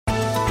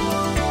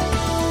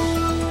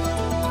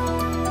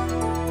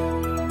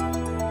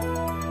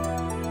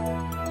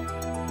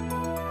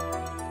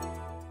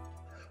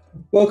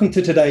Welcome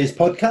to today's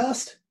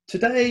podcast.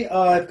 Today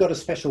I've got a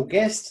special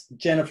guest,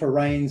 Jennifer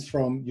Rains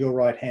from Your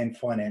Right Hand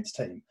Finance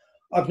team.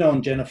 I've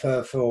known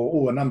Jennifer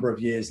for a number of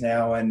years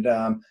now and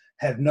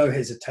have no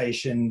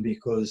hesitation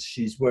because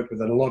she's worked with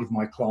a lot of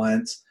my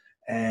clients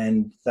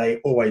and they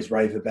always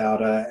rave about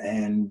her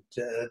and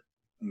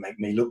make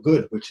me look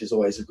good, which is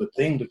always a good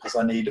thing because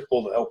I need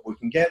all the help we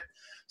can get.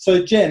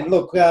 So Jen,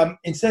 look,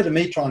 instead of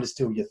me trying to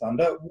steal your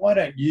thunder, why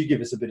don't you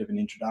give us a bit of an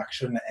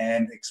introduction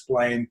and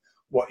explain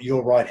what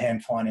your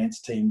right-hand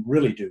finance team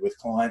really do with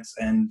clients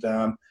and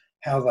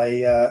how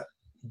they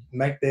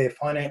make their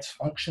finance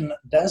function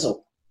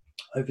dazzle.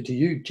 Over to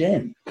you,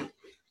 Jen.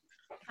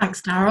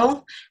 Thanks,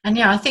 Darryl. And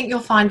yeah, I think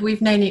you'll find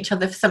we've known each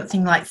other for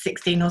something like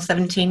 16 or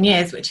 17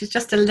 years, which is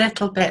just a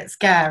little bit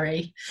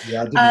scary.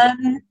 Yeah, I didn't get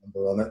the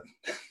number on it.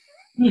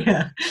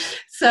 Yeah.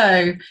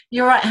 So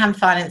your right-hand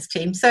finance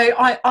team. So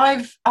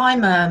I'm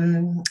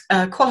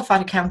a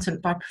qualified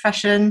accountant by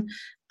profession.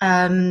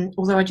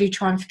 Although I do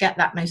try and forget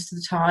that most of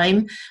the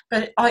time,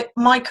 but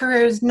my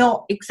career has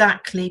not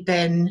exactly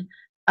been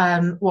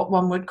what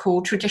one would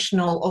call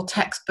traditional or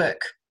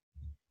textbook.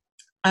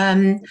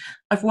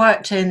 I've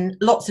worked in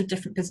lots of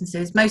different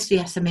businesses, mostly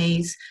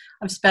SMEs.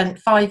 I've spent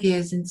 5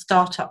 years in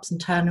startups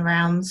and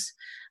turnarounds,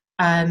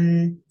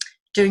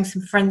 doing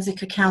some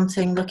forensic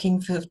accounting,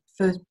 looking for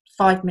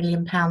 £5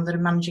 million that a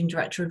managing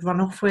director had run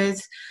off with.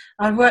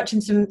 I've worked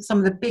in some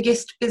of the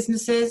biggest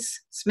businesses,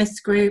 Smiths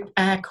Group,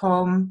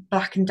 Aircom,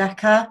 Black &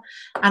 Decker,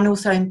 and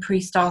also in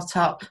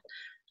pre-startup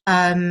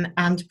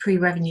and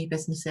pre-revenue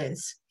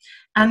businesses.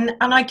 And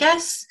I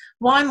guess,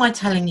 why am I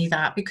telling you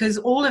that? Because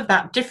all of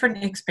that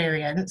different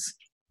experience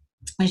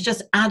is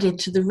just added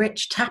to the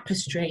rich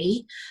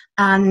tapestry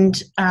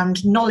and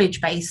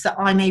knowledge base that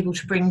I'm able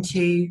to bring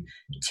to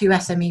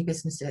SME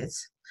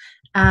businesses.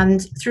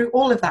 And through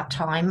all of that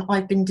time,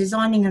 I've been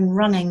designing and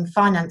running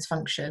finance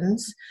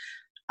functions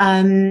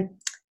whose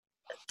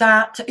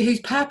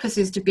purpose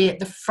is to be at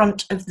the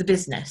front of the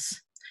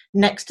business,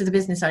 next to the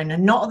business owner,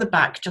 not at the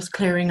back, just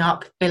clearing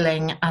up,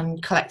 billing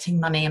and collecting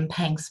money and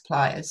paying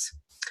suppliers.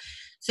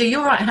 So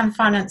your right-hand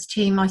finance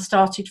team, I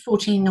started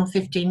 14 or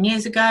 15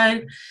 years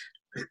ago,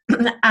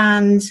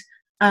 and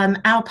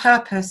our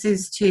purpose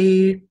is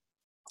to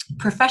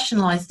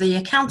professionalize the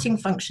accounting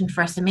function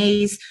for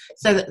SMEs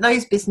so that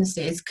those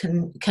businesses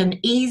can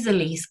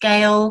easily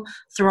scale,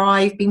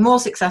 thrive, be more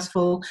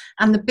successful,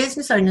 and the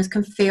business owners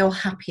can feel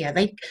happier.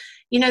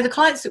 The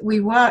clients that we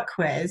work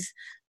with,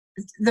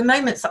 the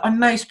moments that I'm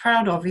most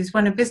proud of is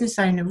when a business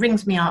owner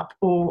rings me up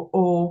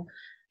or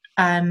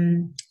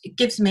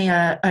drops me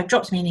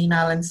an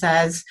email and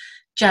says,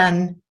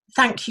 "Jen,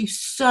 thank you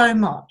so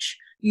much.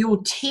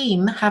 Your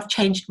team have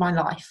changed my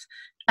life."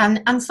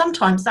 And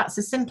sometimes that's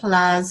as simple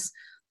as,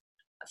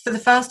 for the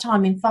first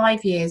time in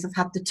 5 years, I've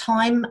had the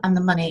time and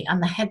the money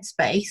and the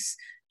headspace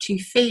to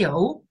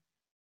feel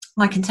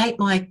I can take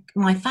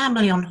my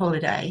family on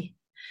holiday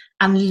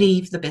and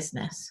leave the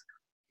business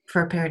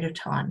for a period of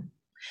time.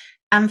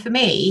 And for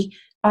me,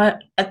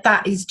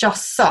 that is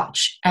just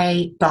such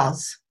a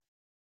buzz.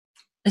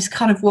 It's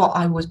kind of what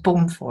I was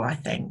born for, I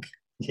think.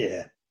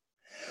 Yeah.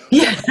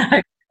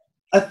 Yeah.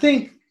 I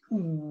think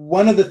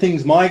one of the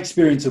things, my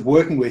experience of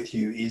working with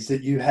you, is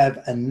that you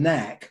have a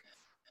knack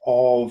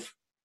of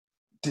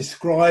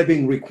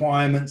describing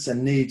requirements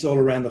and needs all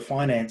around the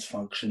finance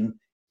function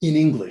in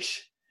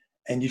English,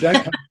 and you don't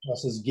come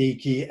across as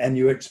geeky, and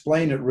you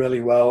explain it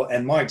really well.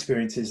 And my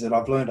experience is that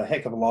I've learned a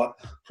heck of a lot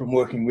from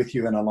working with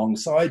you and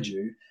alongside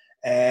you.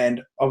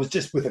 And I was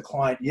just with a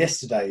client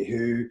yesterday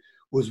who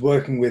was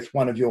working with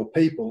one of your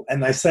people,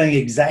 and they're saying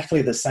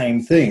exactly the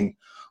same thing,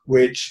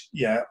 which,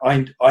 yeah,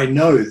 I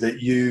know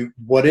that you,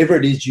 whatever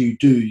it is you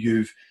do,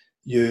 you've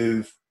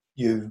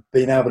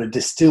been able to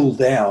distill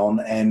down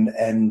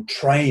and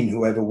train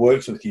whoever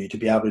works with you to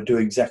be able to do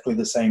exactly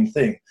the same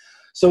thing.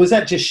 So is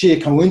that just sheer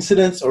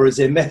coincidence, or is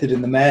there method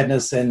in the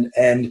madness, and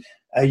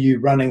are you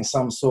running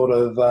some sort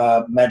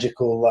of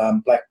magical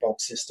black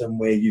box system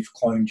where you've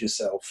cloned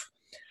yourself?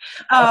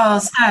 Oh,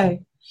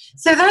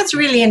 so that's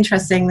really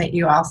interesting that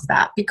you asked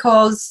that,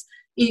 because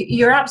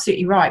you're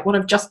absolutely right. What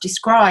I've just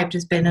described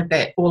has been a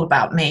bit all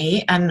about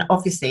me, and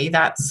obviously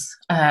that's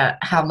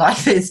how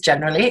life is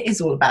generally. It is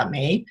all about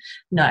me.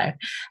 No.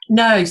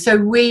 So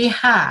we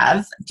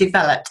have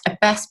developed a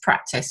best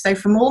practice. So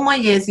from all my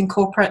years in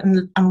corporate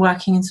and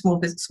working in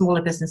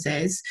smaller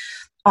businesses,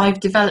 I've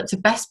developed a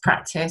best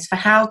practice for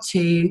how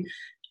to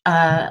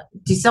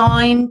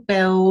design,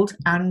 build,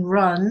 and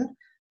run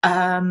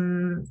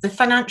the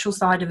financial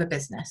side of a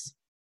business,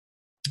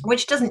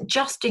 which doesn't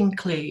just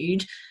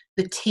include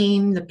the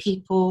team, the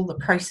people, the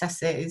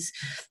processes,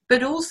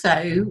 but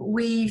also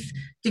we've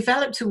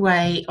developed a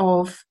way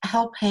of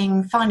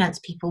helping finance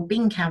people,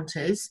 bean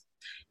counters,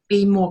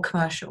 be more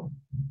commercial.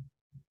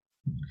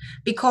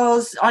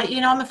 Because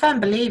I'm a firm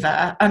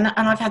believer, and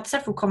I've had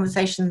several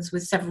conversations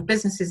with several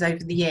businesses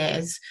over the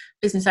years,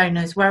 business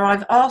owners, where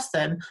I've asked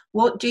them,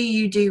 what do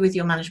you do with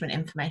your management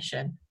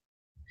information?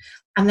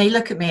 And they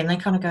look at me and they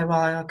kind of go,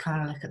 well, I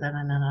kind of look at them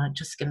and then I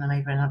just skim them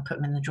over and I put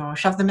them in the drawer,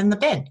 shove them in the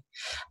bin.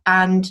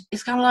 And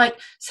it's kind of like,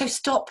 so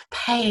stop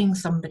paying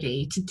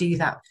somebody to do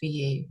that for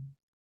you.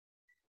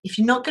 If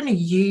you're not going to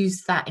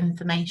use that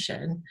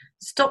information,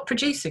 stop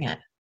producing it.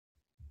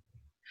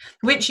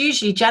 Which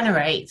usually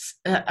generates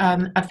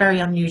a very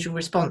unusual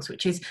response,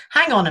 which is,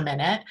 hang on a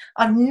minute,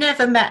 I've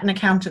never met an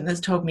accountant that's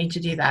told me to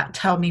do that.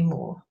 Tell me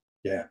more.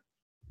 Yeah.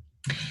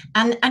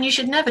 And you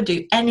should never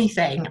do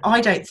anything, I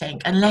don't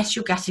think, unless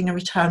you're getting a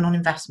return on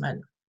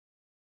investment.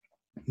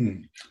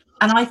 And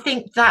I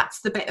think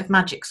that's the bit of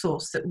magic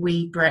sauce that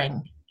we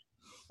bring.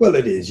 Well,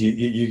 it is.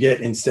 You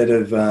get, instead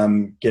of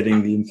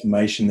getting the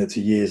information that's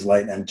years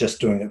late and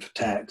just doing it for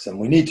tax, and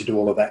we need to do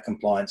all of that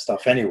compliance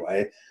stuff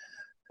anyway,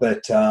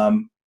 but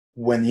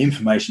when the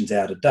information's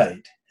out of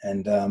date,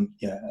 and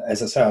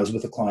as I say, I was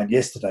with a client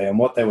yesterday, and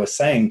what they were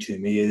saying to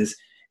me is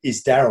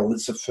Darryl,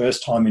 it's the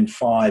first time in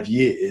 5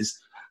 years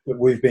that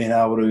we've been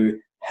able to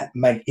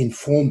make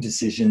informed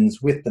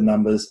decisions with the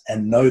numbers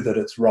and know that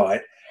it's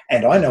right.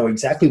 And I know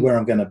exactly where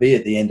I'm going to be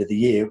at the end of the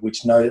year,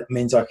 which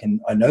means I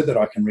know that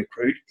I can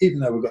recruit, even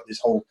though we've got this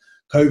whole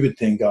COVID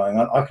thing going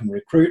on. I can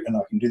recruit and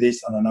I can do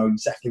this, and I know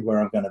exactly where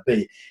I'm going to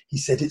be. He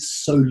said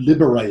it's so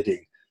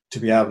liberating to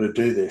be able to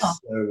do this.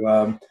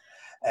 So,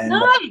 and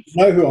nice. I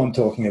know who I'm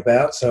talking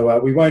about, so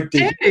we won't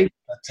dig it.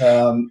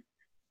 But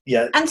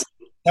yeah, and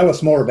tell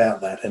us more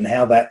about that and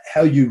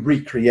how you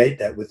recreate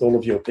that with all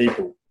of your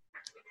people.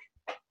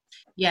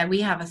 Yeah,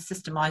 we have a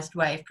systemized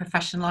way of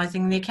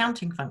professionalizing the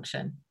accounting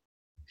function.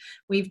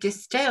 We've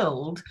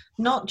distilled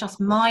not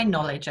just my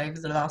knowledge over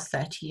the last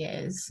 30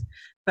 years,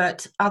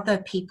 but other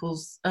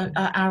people's,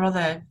 our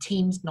other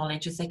teams'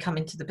 knowledge as they come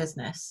into the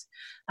business.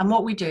 And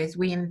what we do is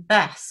we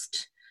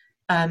invest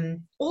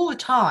all the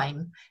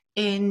time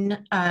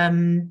in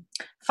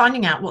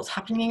finding out what's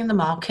happening in the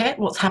market,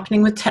 what's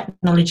happening with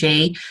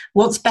technology,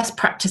 what's best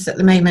practice at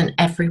the moment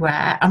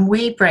everywhere. And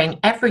we bring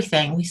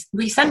everything.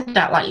 We send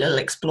out like little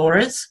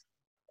explorers.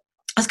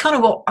 That's kind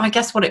of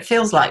what it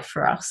feels like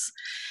for us,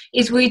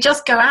 is we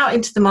just go out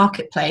into the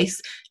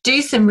marketplace,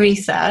 do some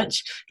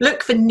research,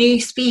 look for new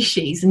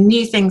species and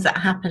new things that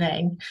are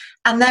happening,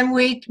 and then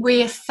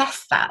we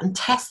assess that and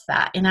test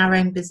that in our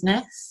own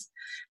business,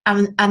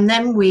 and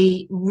then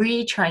we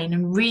retrain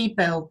and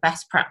rebuild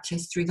best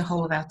practice through the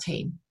whole of our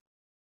team.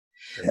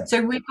 Yeah.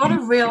 So we've got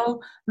a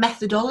real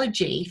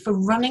methodology for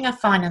running a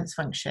finance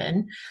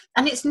function,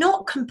 and it's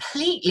not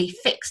completely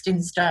fixed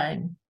in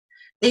stone.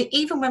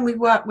 Even when we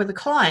work with a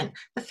client,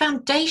 the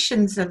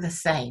foundations are the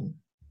same.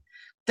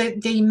 The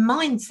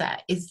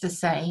mindset is the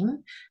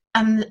same,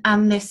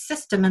 and this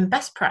system and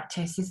best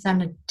practice is then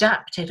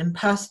adapted and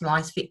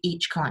personalised for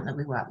each client that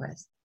we work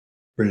with.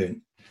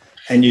 Brilliant.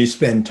 And you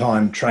spend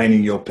time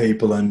training your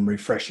people and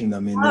refreshing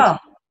them in the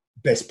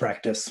best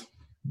practice.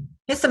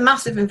 It's a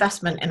massive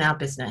investment in our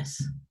business.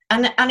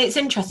 And it's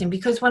interesting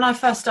because when I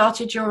first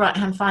started Your Right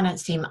Hand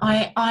Finance Team,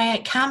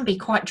 I can be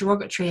quite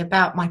derogatory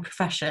about my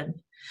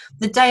profession.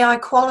 The day I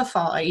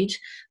qualified,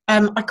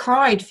 I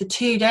cried for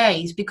 2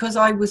 days because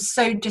I was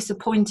so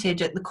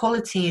disappointed at the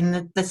quality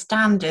and the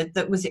standard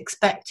that was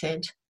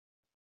expected.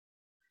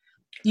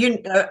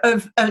 And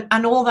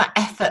all that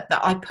effort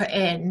that I put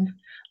in,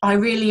 I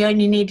really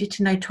only needed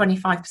to know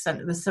 25%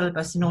 of the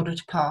syllabus in order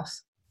to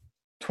pass.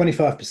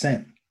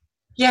 25%?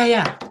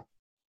 Yeah.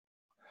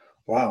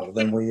 Wow,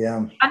 then we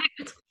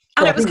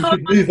it was kind of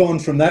move on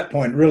from that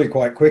point really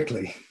quite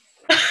quickly.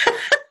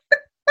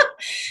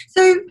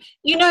 So,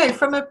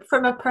 from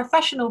a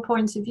professional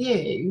point of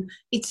view,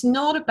 it's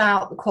not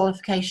about the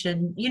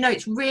qualification.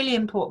 It's really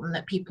important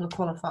that people are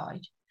qualified.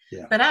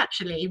 Yeah. But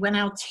actually, when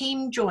our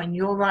team join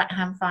Your Right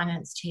Hand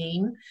Finance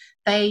Team,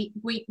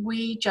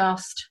 we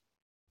just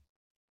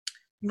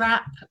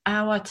wrap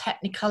our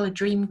Technicolor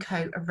dream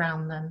coat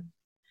around them,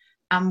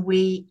 and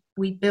we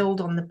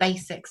build on the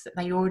basics that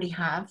they already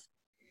have,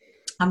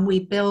 and we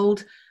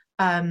build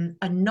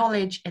a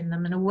knowledge in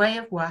them and a way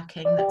of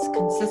working that's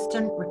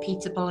consistent,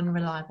 repeatable, and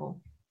reliable.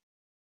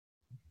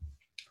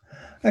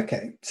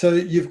 Okay, so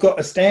you've got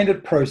a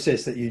standard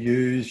process that you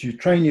use, you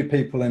train your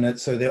people in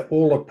it, so they're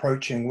all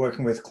approaching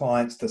working with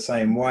clients the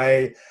same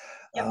way.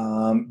 Yep.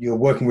 You're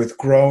working with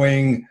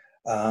growing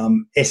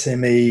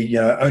SME,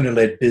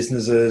 owner-led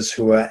businesses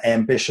who are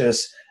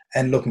ambitious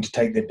and looking to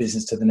take their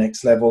business to the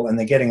next level, and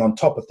they're getting on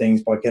top of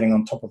things by getting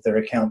on top of their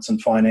accounts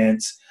and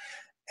finance.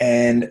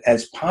 And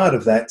as part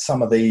of that,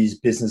 some of these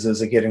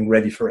businesses are getting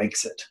ready for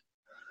exit.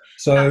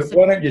 So Absolutely.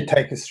 Why don't you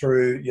take us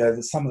through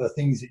some of the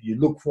things that you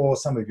look for,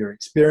 some of your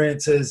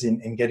experiences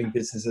in getting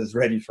businesses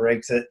ready for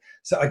exit.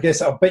 So I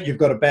guess I'll bet you've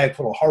got a bag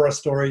full of horror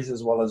stories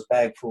as well as a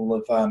bag full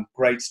of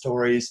great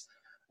stories.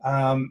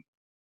 So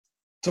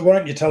why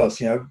don't you tell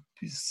us,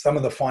 some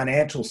of the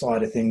financial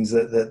side of things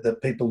that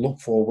people look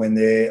for when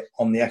they're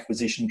on the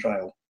acquisition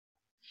trail?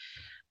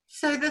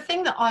 So the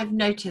thing that I've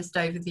noticed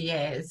over the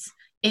years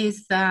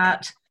is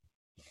that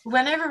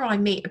whenever I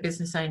meet a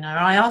business owner,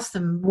 I ask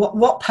them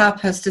what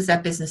purpose does their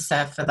business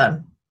serve for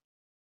them?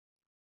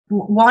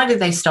 Why do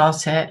they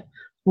start it?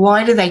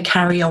 Why do they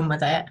carry on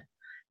with it?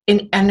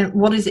 And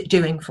what is it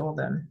doing for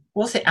them?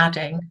 What's it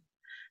adding?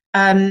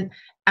 And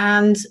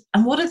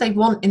what do they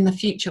want in the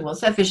future?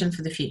 What's their vision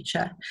for the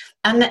future?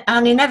 And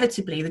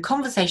inevitably, the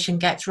conversation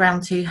gets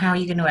round to how are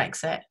you going to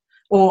exit?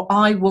 Or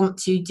I want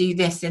to do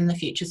this in the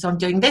future, so I'm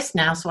doing this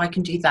now, so I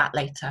can do that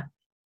later.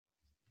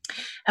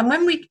 And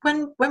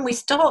when we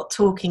start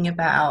talking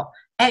about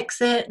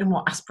exit and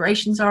what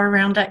aspirations are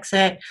around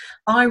exit,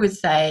 I would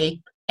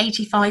say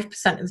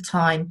 85% of the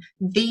time,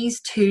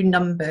 these two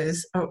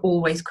numbers are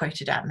always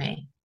quoted at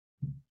me.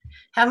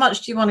 How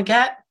much do you want to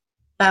get?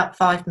 About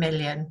 5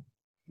 million.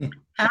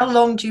 How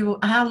long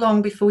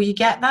before you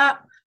get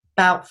that?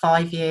 About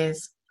 5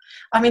 years.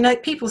 I mean,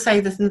 people say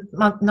this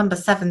number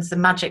 7's the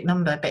magic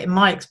number, but in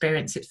my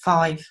experience, it's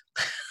 5.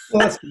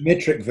 Well, that's the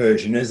metric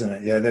version, isn't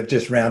it? Yeah, they've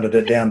just rounded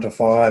it down to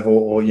 5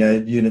 or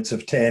units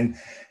of 10.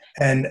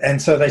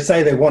 And so they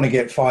say they want to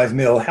get 5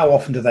 mil. How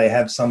often do they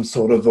have some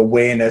sort of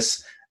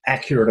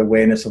accurate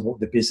awareness of what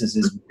the business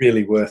is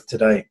really worth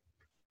today?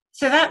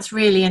 So that's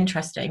really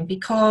interesting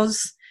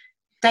because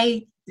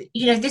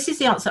this is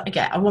the answer I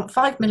get. I want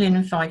 5 million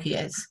in 5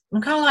 years.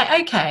 I'm kind of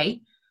like,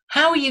 okay,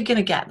 how are you going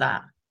to get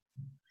that?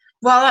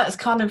 Well, that's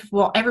kind of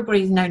what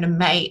everybody's known a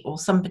mate or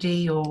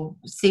somebody or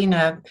seen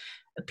a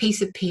piece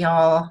of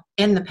PR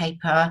in the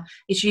paper.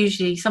 It's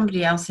usually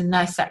somebody else in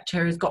their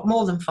sector who's got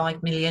more than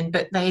 5 million,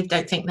 but they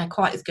don't think they're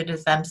quite as good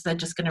as them, so they're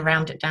just going to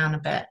round it down a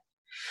bit.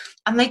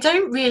 And they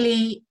don't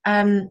really,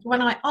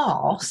 when I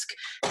ask,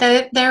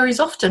 there is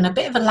often a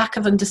bit of a lack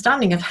of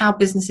understanding of how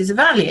businesses are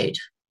valued.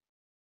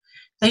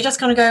 They just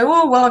kind of go,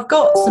 oh, well, I've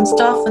got some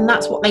stuff and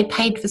that's what they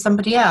paid for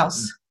somebody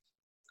else.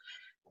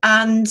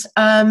 And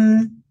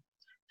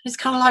it's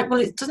kind of like,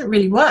 well, it doesn't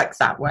really work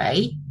that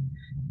way.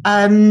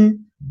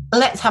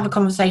 Let's have a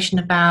conversation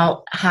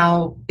about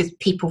how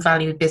people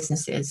value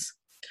businesses.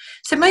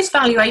 So most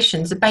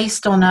valuations are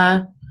based on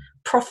a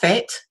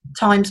profit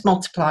times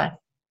multiplier.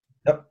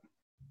 Yep.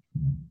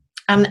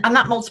 And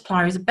that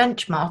multiplier is a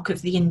benchmark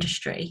of the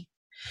industry.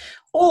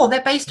 Or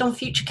they're based on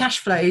future cash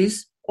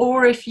flows,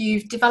 or if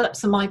you've developed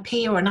some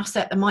IP or an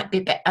asset, there might be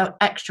a bit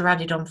extra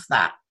added on for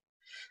that.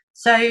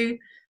 So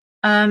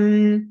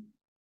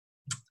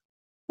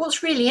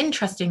what's really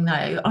interesting,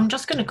 though, I'm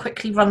just going to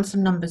quickly run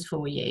some numbers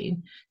for you,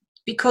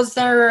 because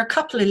there are a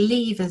couple of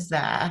levers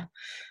there.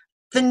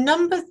 The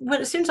number,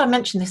 well, as soon as I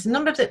mention this, the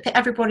number that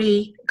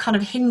everybody kind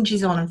of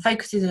hinges on and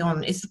focuses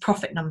on is the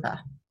profit number.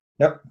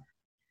 Yep.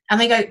 And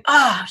they go,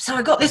 so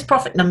I got this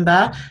profit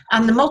number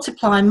and the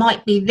multiplier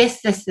might be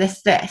this.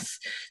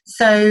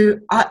 So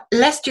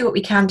let's do what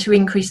we can to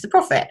increase the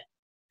profit.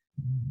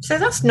 So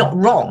that's not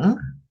wrong,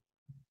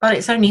 but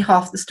it's only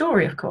half the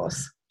story, of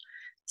course.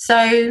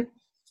 So,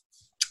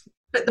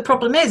 but the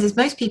problem is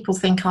most people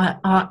think,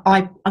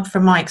 I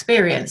from my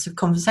experience of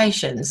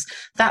conversations,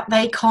 that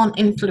they can't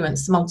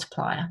influence the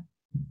multiplier.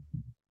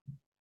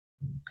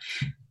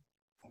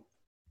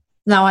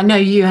 Now, I know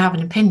you have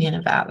an opinion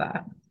about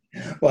that.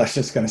 Well, I was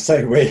just going to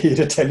say, we're here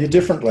to tell you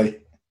differently.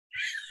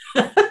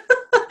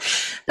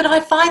 But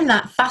I find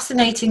that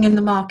fascinating in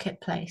the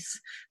marketplace,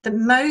 that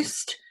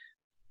most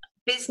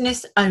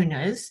business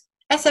owners,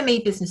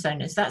 SME business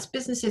owners, that's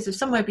businesses of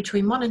somewhere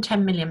between £1 and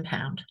 £10 million,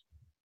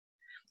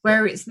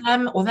 where it's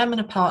them or them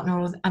and a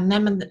partner and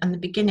them and the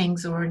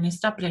beginnings or an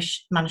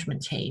established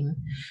management team.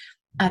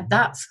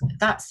 That's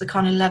the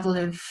kind of level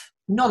of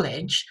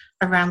knowledge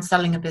around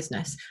selling a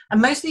business. And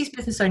most of these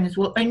business owners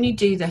will only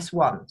do this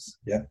once.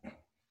 Yeah.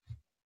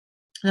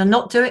 They'll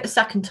not do it a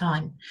second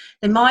time.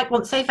 They might,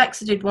 once they've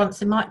exited once,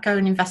 they might go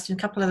and invest in a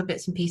couple other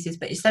bits and pieces,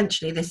 but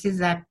essentially this is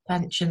their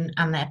pension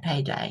and their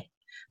payday,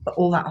 but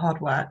all that hard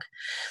work.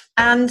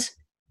 And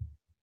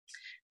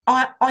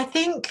I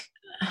think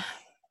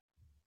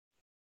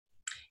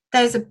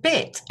there's a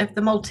bit of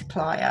the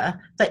multiplier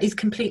that is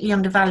completely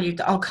undervalued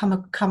that I'll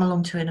come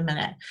along to in a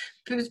minute.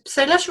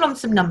 So let's run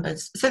some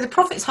numbers. So the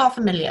profit's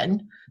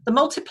 $500,000. The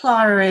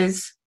multiplier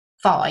is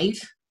 5.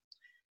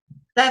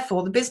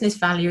 Therefore, the business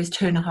value is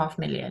 $2.5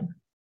 million.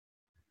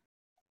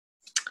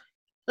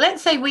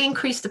 Let's say we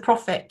increase the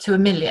profit to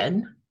 $1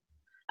 million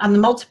and the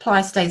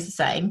multiplier stays the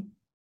same.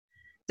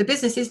 The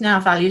business is now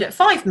valued at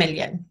 $5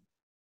 million.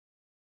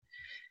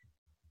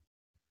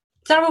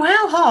 Darryl,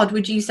 how hard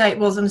would you say it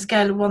was on a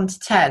scale of 1 to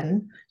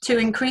 10 to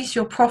increase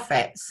your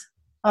profits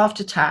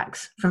after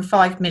tax from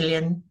 5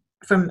 million,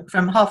 from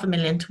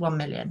 $500,000 to 1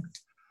 million?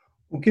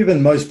 Well,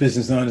 given most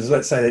business owners,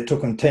 let's say it took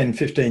them 10,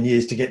 15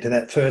 years to get to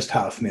that first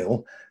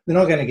 $500,000, they're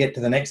not going to get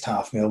to the next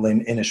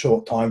 $500,000 in a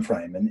short time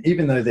frame. And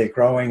even though they're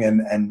growing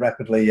and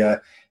rapidly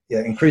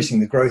increasing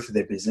the growth of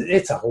their business,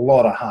 it's a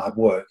lot of hard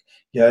work.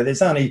 You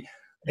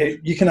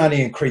can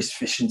only increase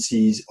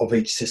efficiencies of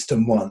each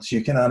system once.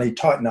 You can only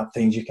tighten up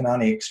things. You can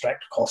only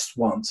extract costs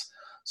once.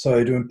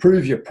 So to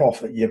improve your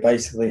profit, you're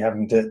basically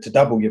having to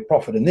double your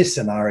profit. In this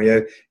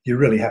scenario, you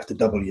really have to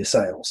double your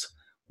sales,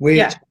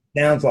 which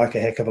sounds like a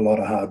heck of a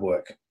lot of hard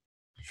work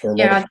for a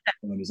lot of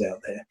owners out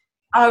there.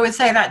 I would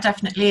say that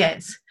definitely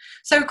is.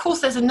 So, of course,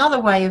 there's another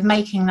way of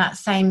making that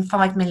same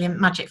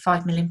magic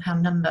 £5 million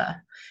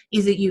number,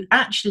 is that you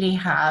actually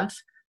have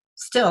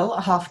still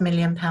a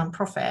 £500,000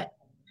 profit,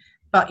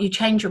 but you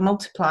change your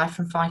multiplier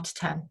from 5 to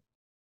 10.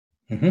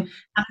 Mm-hmm. And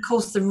of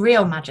course, the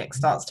real magic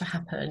starts to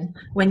happen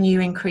when you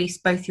increase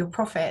both your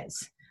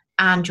profits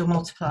and your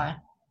multiplier.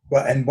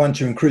 Well, and once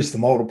you increase the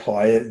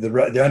multiplier,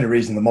 the only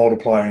reason the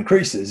multiplier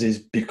increases is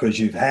because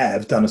you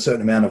have done a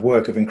certain amount of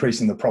work of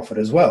increasing the profit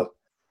as well.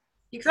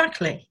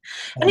 Exactly.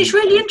 And it's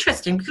really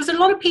interesting because a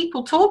lot of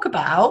people talk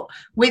about,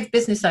 with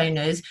business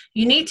owners,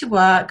 you need to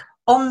work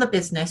on the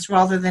business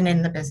rather than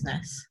in the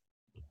business.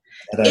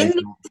 In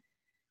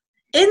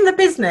the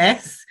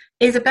business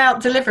is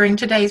about delivering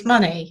today's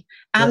money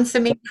and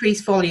some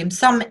increased volume,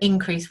 some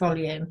increased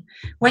volume.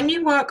 When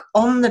you work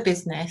on the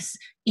business,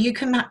 you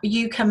can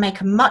make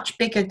a much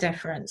bigger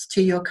difference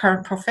to your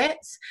current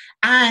profits,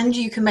 and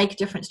you can make a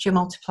difference to your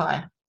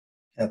multiplier.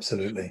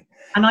 Absolutely.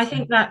 And I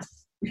think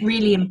that's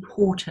really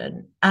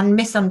important and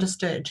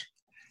misunderstood.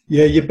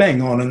 Yeah, you're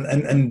bang on,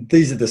 and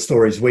these are the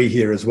stories we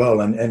hear as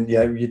well. And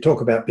you talk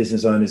about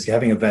business owners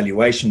having a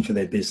valuation for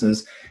their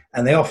business,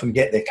 and they often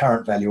get their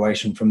current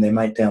valuation from their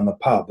mate down the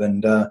pub.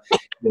 And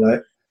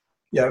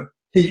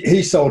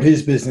he sold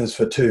his business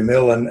for 2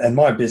 million, and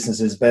my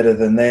business is better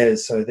than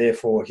theirs, so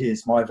therefore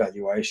here's my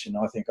valuation.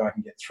 I think I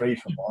can get 3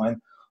 for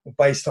mine,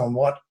 based on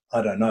what?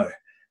 I don't know.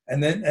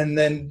 And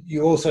then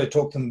you also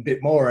talk to them a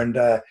bit more, and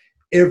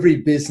every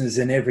business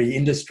in every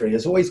industry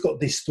has always got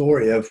this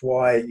story of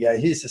why,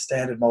 here's the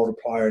standard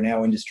multiplier in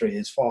our industry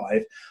is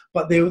 5.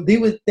 But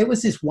there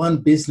was this one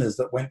business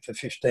that went for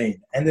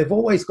 15, and they've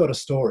always got a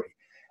story.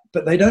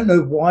 But they don't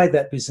know why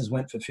that business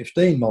went for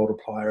 15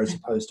 multiplier as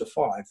opposed to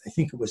 5. They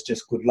think it was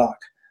just good luck.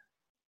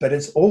 But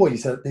there's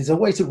always a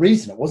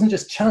reason. It wasn't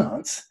just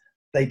chance.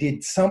 They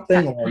did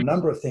something or a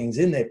number of things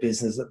in their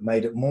business that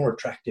made it more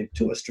attractive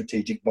to a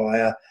strategic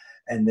buyer.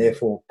 And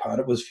therefore, part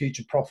of it was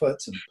future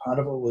profits, and part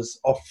of it was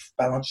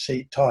off-balance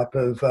sheet type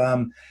of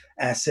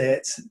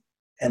assets.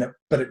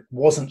 But it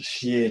wasn't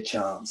sheer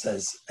chance,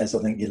 as I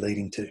think you're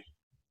leading to.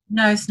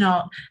 No, it's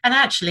not. And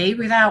actually,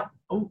 without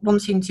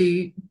wanting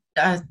to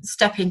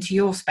step into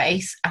your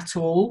space at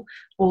all,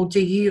 or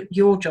do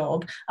your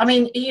job, I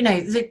mean,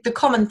 the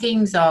common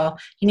themes are: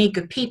 you need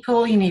good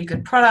people, you need a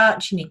good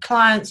product, you need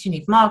clients, you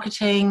need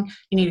marketing,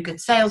 you need a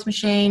good sales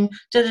machine,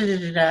 but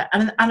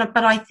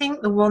I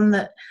think the one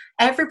that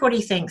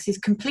everybody thinks is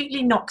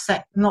completely not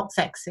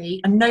sexy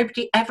and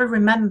nobody ever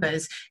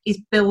remembers is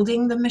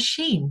building the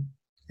machine.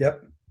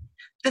 Yep.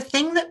 The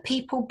thing that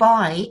people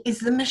buy is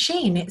the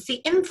machine. It's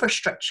the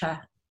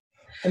infrastructure.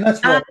 And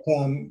that's what,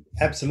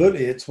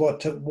 absolutely, it's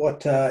what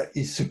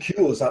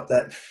secures up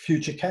that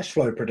future cash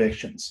flow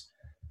predictions.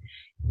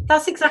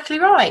 That's exactly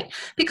right.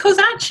 Because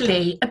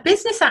actually, a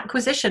business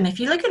acquisition, if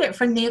you look at it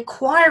from the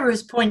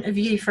acquirer's point of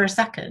view for a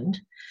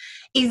second,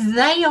 is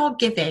they are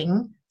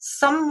giving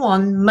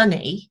someone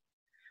money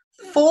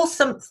for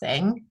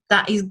something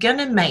that is going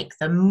to make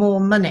them more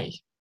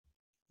money.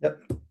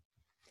 Yep.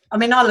 I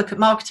mean, I look at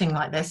marketing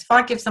like this. If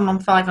I give someone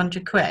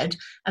 500 quid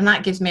and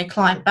that gives me a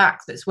client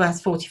back that's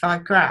worth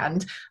 45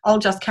 grand, I'll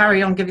just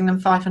carry on giving them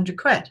 500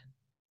 quid.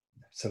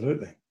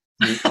 Absolutely.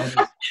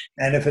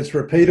 And if it's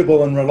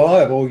repeatable and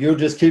reliable, you'll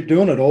just keep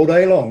doing it all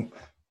day long.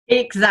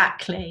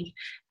 Exactly.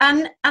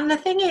 And the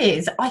thing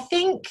is, I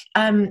think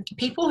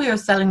people who are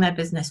selling their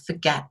business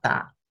forget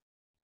that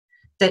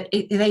and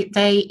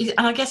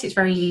I guess it's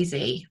very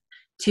easy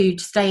to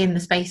stay in the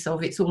space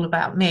of it's all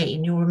about me.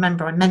 And you'll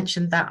remember I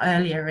mentioned that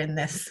earlier in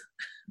this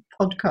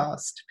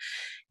podcast,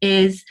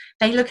 is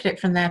they look at it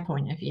from their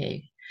point of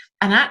view.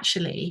 And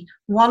actually,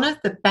 one of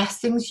the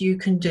best things you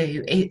can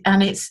do,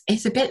 and it's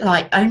a bit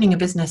like owning a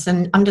business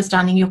and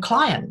understanding your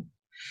client.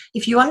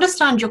 If you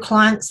understand your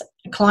client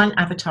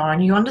avatar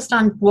and you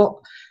understand what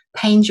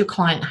pains your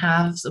client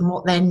has and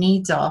what their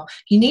needs are,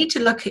 you need to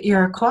look at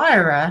your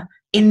acquirer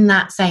in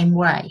that same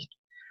way.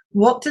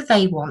 What do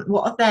they want?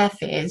 What are their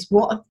fears?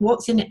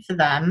 What's in it for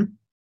them?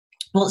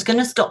 What's going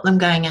to stop them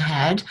going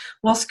ahead?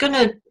 What's going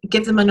to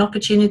give them an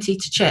opportunity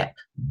to chip?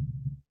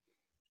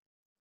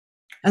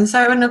 And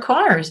so an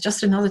acquirer is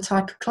just another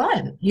type of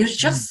client. You're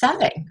just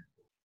selling.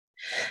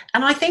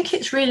 And I think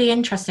it's really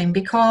interesting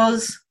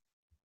because,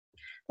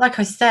 like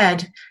I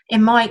said,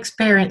 in my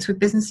experience with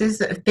businesses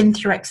that have been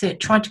through exit,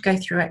 tried to go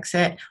through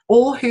exit,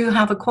 or who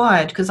have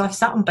acquired, because I've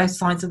sat on both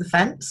sides of the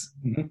fence,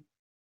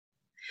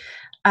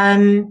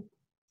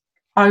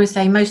 I would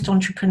say most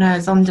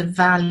entrepreneurs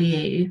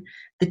undervalue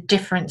the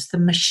difference the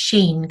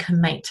machine can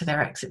make to their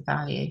exit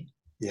value.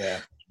 Yeah.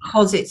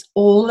 Because it's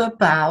all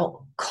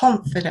about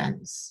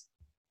confidence.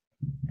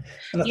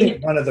 And I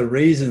think one of the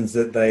reasons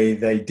that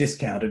they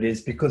discount it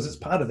is because it's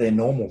part of their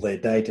normal, their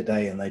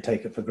day-to-day, and they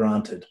take it for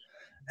granted.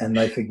 And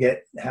they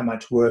forget how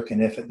much work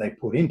and effort they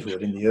put into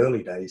it in the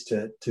early days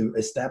to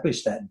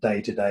establish that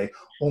day-to-day,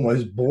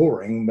 almost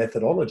boring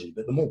methodology.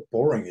 But the more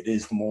boring it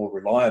is, the more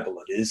reliable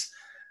it is.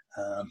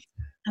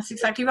 That's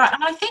exactly right.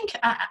 And I think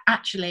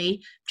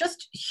actually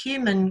just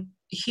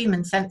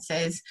human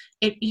senses,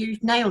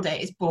 you've nailed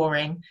it. It's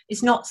boring.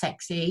 It's not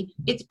sexy.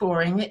 It's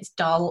boring. It's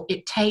dull.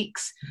 It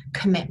takes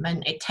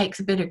commitment. It takes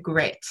a bit of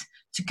grit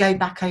to go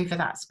back over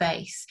that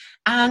space.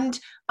 And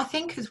I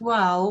think as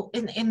well,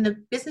 in the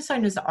business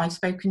owners that I've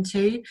spoken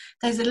to,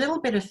 there's a little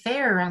bit of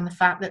fear around the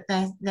fact that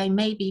they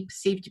may be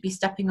perceived to be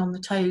stepping on the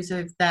toes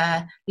of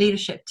their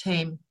leadership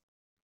team,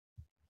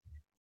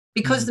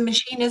 because the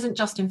machine isn't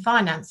just in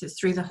finance, it's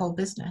through the whole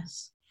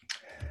business.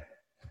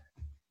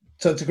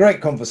 So it's a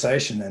great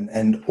conversation,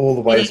 and all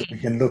the ways that we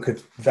can look at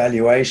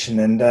valuation.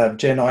 And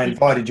Jen, I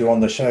invited you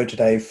on the show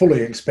today,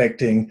 fully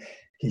expecting,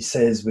 he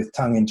says with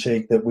tongue in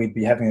cheek, that we'd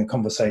be having a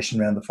conversation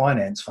around the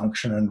finance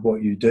function and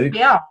what you do.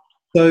 Yeah.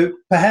 So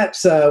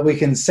perhaps we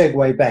can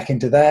segue back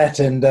into that,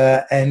 and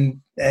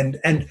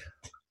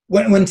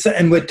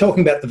we're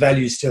talking about the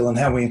value still and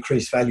how we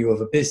increase value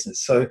of a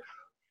business. So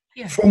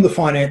from the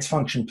finance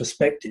function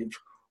perspective,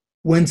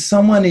 when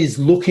someone is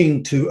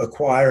looking to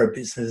acquire a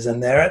business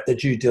and they're at the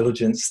due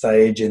diligence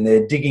stage and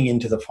they're digging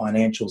into the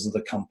financials of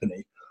the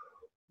company,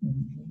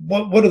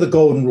 what are the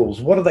golden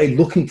rules? What are they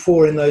looking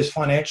for in those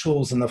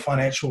financials and the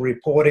financial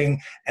reporting,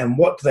 and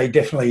what do they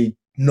definitely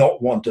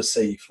not want to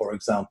see, for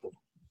example?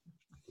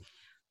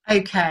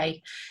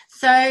 Okay,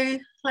 so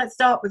let's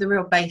start with the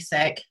real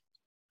basic.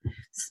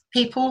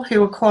 People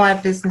who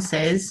acquire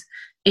businesses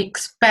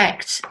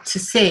expect to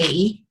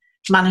see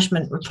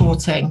management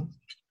reporting.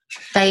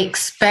 They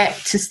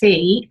expect to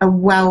see a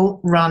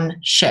well-run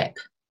ship.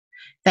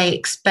 They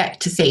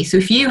expect to see. So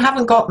if you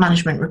haven't got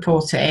management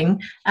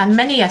reporting, and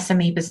many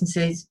SME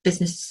businesses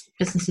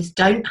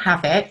don't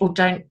have it, or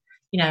don't,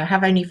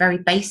 have only very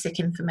basic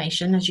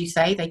information, as you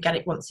say, they get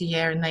it once a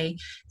year and they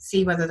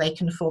see whether they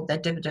can afford their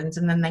dividends,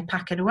 and then they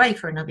pack it away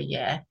for another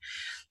year.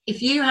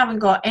 If you haven't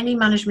got any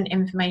management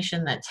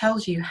information that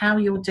tells you how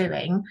you're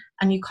doing,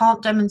 and you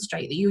can't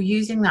demonstrate that you're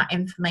using that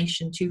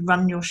information to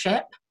run your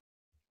ship,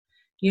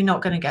 you're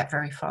not going to get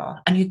very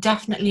far, and you're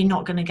definitely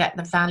not going to get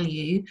the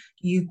value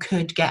you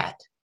could get.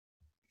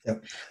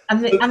 Yep.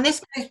 And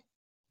this goes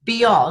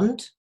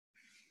beyond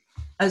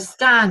a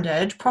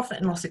standard profit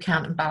and loss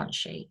account and balance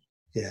sheet.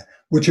 Yeah,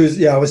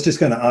 I was just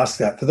going to ask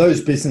that. For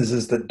those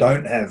businesses that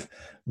don't have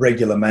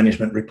regular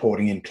management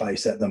reporting in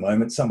place at the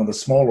moment, some of the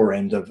smaller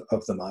end of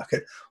the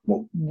market,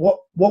 what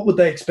would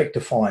they expect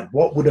to find?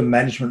 What would a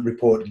management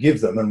report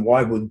give them, and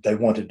why would they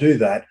want to do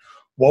that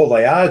while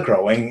they are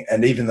growing,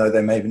 and even though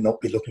they may not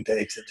be looking to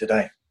exit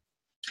today?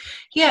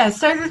 Yeah,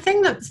 so the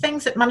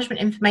things that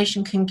management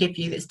information can give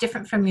you that's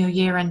different from your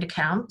year-end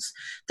accounts,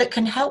 that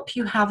can help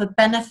you have a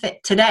benefit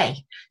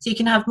today. So you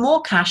can have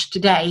more cash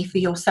today for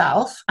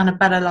yourself and a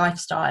better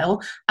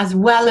lifestyle, as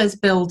well as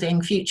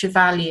building future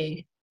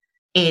value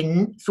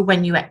in for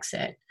when you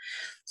exit.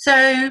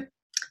 So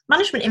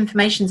management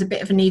information is a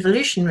bit of an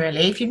evolution,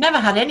 really. If you've never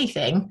had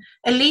anything,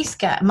 at least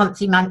get a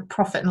monthly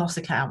profit and loss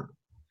account.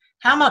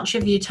 How much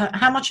have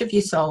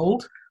you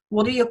sold?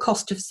 What are your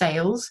cost of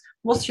sales?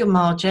 What's your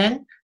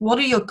margin? What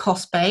are your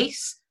cost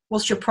base?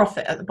 What's your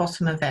profit at the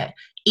bottom of it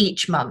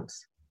each month?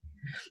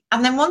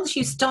 And then once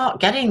you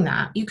start getting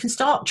that, you can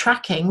start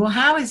tracking, well,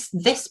 how is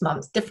this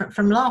month different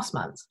from last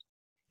month?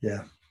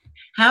 Yeah.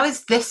 How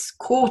is this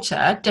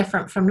quarter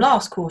different from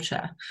last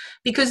quarter?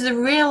 Because the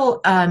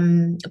real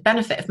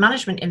benefit of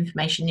management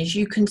information is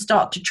you can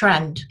start to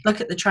trend,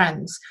 look at the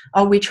trends.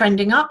 Are we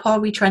trending up?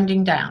 Are we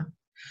trending down?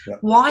 Yep.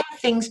 Why are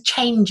things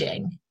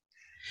changing?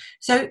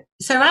 So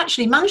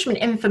actually management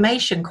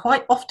information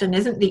quite often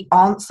isn't the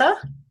answer,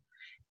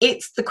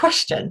 it's the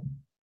question.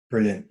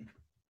 Brilliant.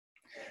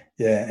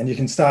 Yeah, and you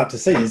can start to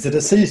see, is it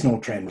a seasonal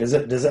trend? Does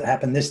it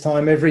happen this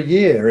time every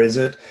year? Is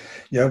it,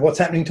 what's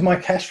happening to my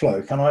cash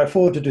flow? Can I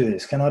afford to do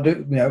this? Can I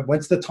do,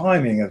 when's the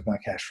timing of my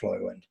cash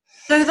flow? And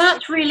so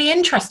that's really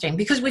interesting,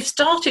 because we've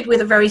started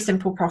with a very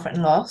simple profit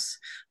and loss.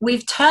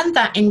 We've turned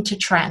that into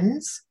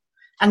trends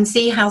and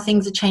see how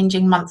things are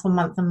changing month on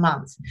month and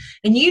month.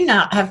 And you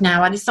have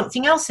now added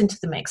something else into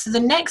the mix. So the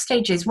next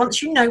stage is,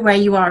 once you know where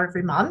you are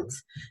every month,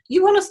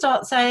 you want to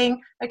start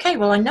saying, okay,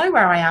 well, I know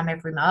where I am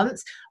every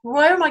month.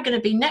 Where am I going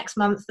to be next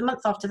month, the month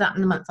after that,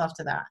 and the month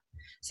after that?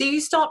 So you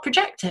start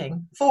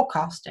projecting,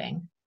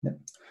 forecasting. Yep.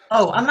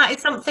 Oh, and that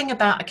is something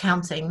about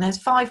accounting. There's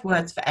 5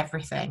 words for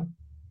everything.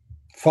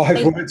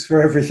 5 words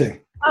for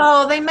everything.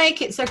 Oh, they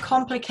make it so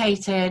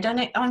complicated,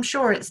 and I'm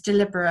sure it's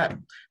deliberate,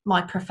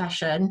 my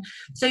profession.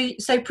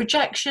 So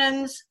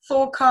projections,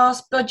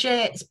 forecasts,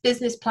 budgets,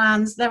 business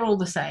plans, they're all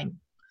the same.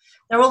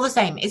 They're all the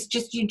same. It's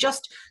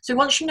just, so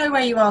once you know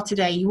where you are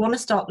today, you want to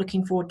start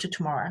looking forward to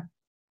tomorrow.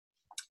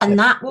 And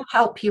that will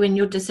help you in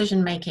your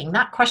decision making.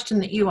 That question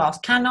that you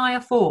ask, can I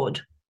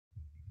afford?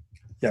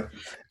 Yep.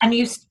 And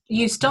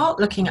you start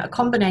looking at a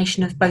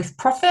combination of both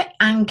profit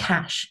and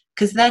cash,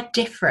 because they're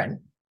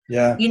different.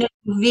 Yeah.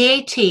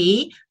 VAT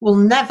will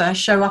never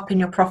show up in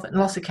your profit and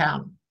loss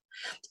account.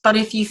 But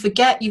if you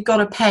forget you've got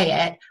to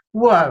pay it,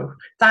 whoa,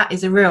 that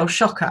is a real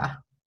shocker.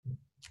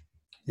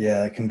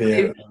 Yeah, it can be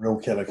a real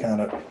killer, can't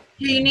it?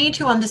 You need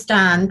to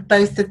understand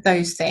both of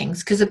those things,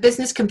 because a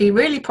business can be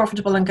really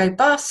profitable and go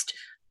bust,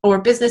 or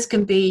a business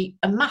can be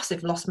a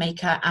massive loss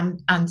maker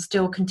and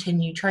still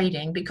continue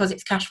trading because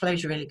its cash flow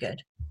is really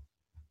good.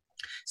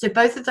 So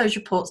both of those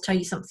reports tell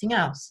you something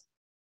else.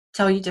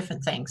 tell you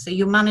different things. So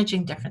you're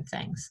managing different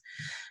things.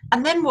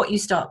 And then what you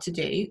start to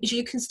do is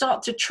you can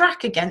start to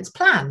track against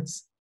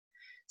plans.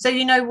 So,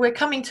 you know, we're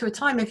coming to a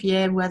time of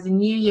year where the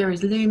new year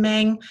is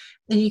looming,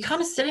 and you're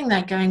kind of sitting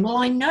there going, well,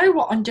 I know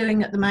what I'm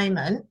doing at the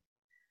moment.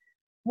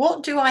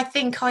 What do I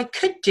think I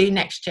could do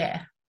next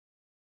year?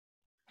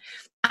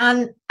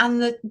 And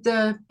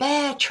the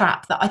bear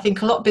trap that I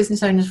think a lot of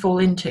business owners fall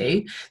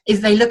into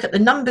is they look at the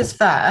numbers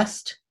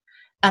first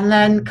and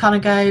then kind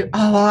of go,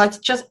 oh,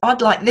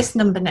 I'd like this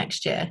number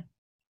next year.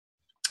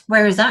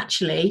 Whereas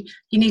actually,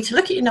 you need to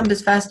look at your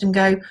numbers first and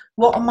go,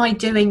 what am I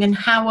doing and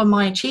how am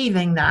I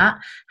achieving that?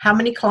 How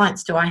many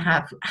clients do I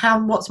have?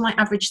 What's my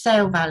average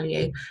sale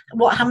value?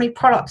 How many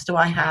products do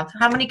I have?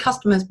 How many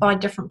customers buy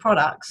different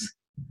products?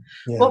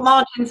 Yeah. What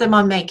margins am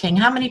I making?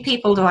 How many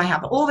people do I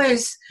have? All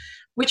those,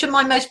 which are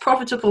my most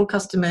profitable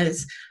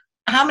customers?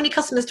 How many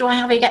customers do I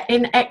have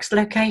in X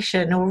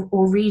location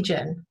or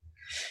region?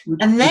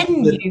 And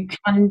then you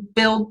can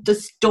build the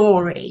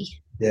story.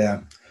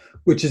 Yeah.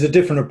 Which is a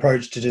different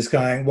approach to just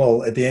going,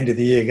 well, at the end of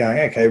the year going,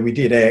 okay, we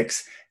did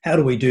X. How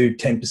do we do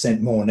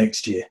 10% more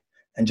next year?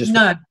 And just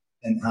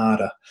and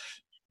harder.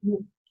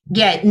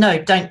 Yeah, no,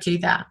 don't do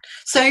that.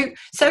 So,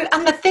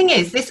 and the thing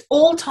is, this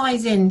all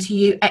ties into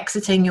you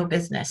exiting your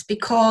business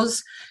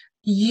because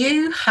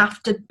you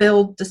have to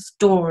build the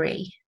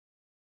story.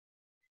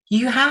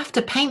 You have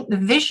to paint the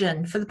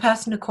vision for the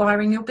person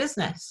acquiring your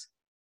business.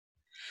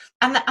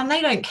 And they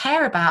don't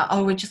care about,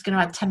 oh, we're just going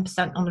to add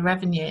 10% on the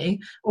revenue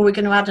or we're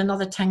going to add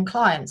another 10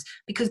 clients,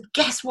 because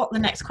guess what the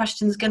next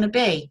question is going to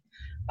be?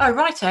 Oh,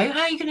 righto,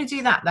 how are you going to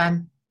do that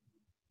then?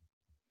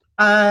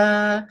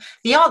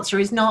 The answer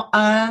is not,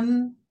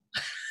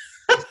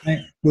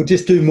 we'll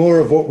just do more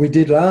of what we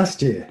did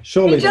last year.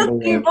 Surely we'll just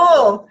do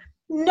more.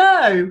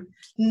 No.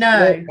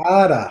 Work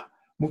harder.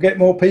 We'll get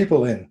more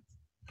people in.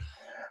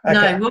 Okay.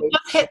 No, we'll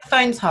just hit the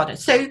phones harder.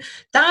 So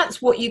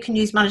that's what you can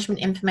use management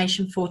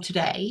information for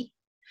today.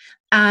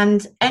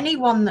 And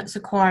anyone that's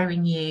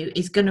acquiring you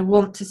is going to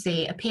want to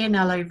see a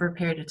P&L over a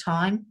period of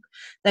time.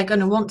 They're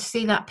going to want to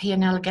see that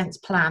P&L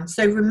against plan.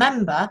 So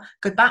remember,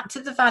 go back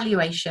to the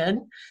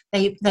valuation.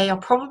 They are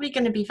probably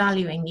going to be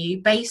valuing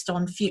you based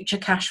on future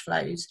cash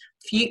flows,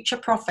 future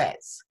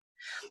profits.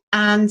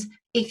 And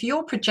if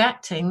you're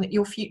projecting that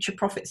your future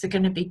profits are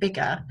going to be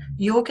bigger,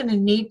 you're going to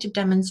need to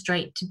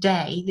demonstrate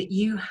today that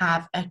you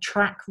have a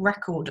track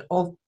record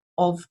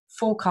of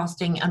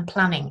forecasting and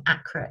planning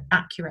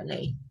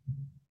accurately.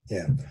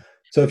 Yeah.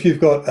 So if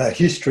you've got a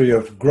history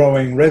of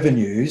growing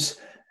revenues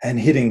and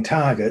hitting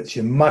targets,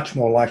 you're much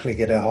more likely to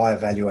get a higher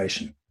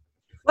valuation.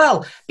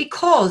 Well,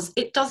 because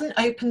it doesn't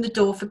open the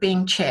door for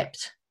being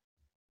chipped.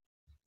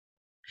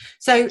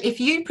 So if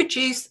you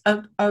produce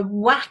a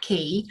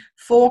wacky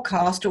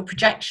forecast or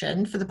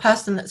projection for the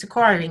person that's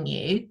acquiring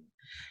you,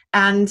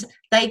 and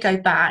they go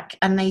back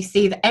and they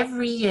see that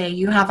every year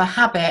you have a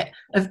habit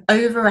of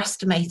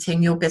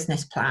overestimating your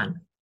business plan,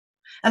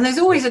 and there's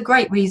always a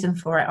great reason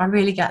for it, I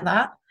really get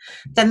that,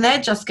 then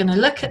they're just going to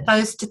look at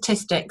those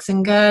statistics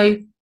and go,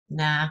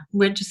 nah,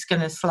 we're just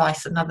going to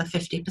slice another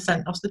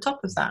 50% off the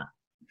top of that.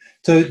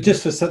 So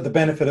just for the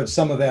benefit of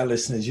some of our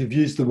listeners, you've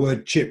used the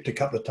word chipped a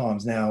couple of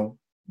times now.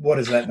 What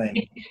does that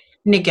mean?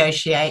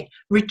 Negotiate,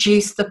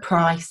 reduce the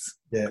price.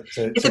 Yeah,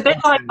 so it's a bit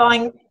like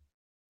buying.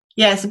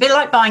 Yeah, it's a bit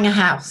like buying a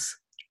house.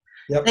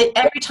 Yep.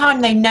 Every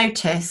time they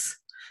notice,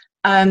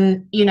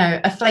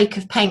 a flake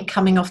of paint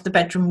coming off the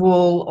bedroom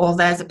wall, or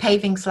there's a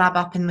paving slab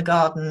up in the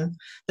garden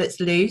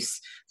that's loose,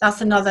 that's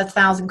another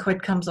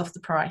 £1,000 comes off the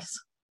price.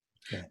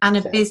 Yeah. And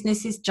a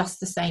business is just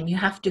the same. You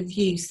have to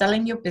view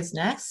selling your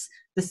business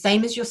the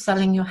same as you're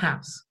selling your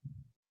house.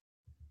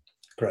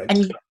 Great.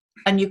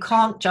 And you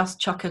can't just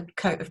chuck a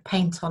coat of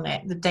paint on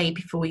it the day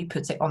before you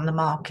put it on the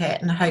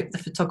market and hope the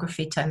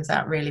photography turns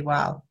out really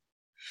well.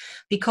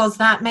 Because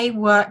that may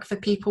work for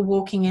people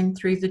walking in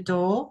through the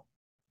door,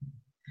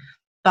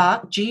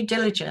 but due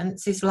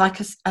diligence is like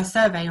a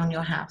survey on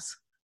your house.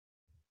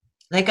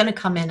 They're going to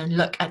come in and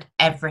look at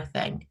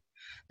everything.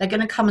 They're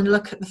going to come and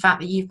look at the fact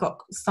that you've got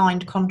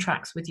signed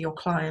contracts with your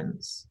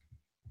clients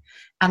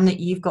and that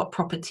you've got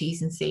proper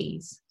T's and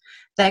C's.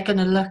 They're going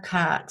to look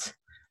at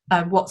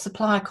what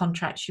supplier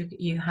contracts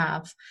you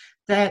have.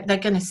 They're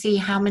going to see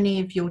how many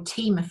of your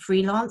team are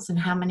freelance and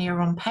how many are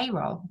on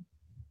payroll.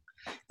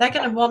 They're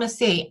going to want to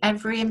see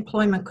every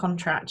employment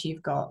contract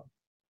you've got.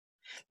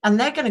 And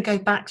they're going to go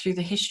back through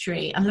the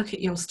history and look at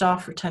your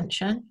staff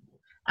retention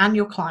and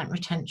your client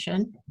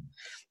retention.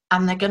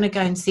 And they're going to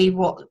go and see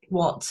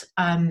what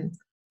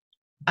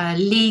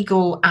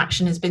legal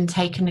action has been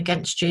taken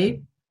against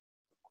you.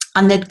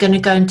 And they're going to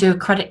go and do a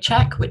credit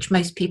check, which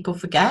most people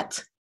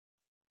forget.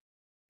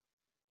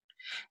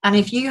 And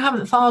if you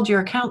haven't filed your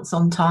accounts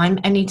on time,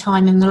 any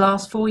time in the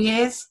last 4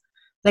 years,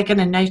 they're going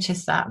to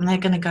notice that and they're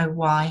going to go,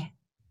 why?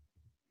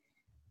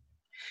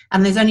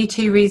 And there's only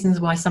 2 reasons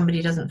why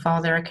somebody doesn't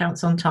file their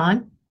accounts on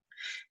time.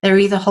 They're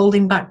either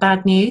holding back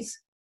bad news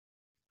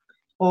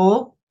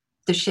or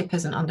the ship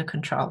isn't under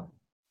control.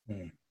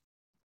 Mm.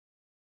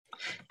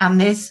 And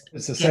this...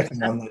 It's the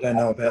second one. I don't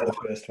know about the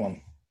first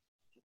one.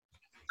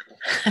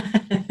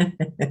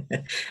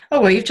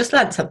 Oh, well, you've just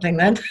learnt something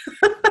then.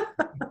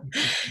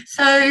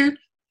 So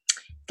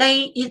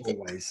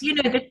Always.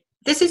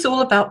 this is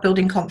all about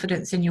building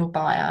confidence in your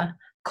buyer.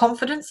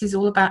 Confidence is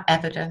all about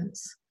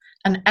evidence.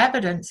 And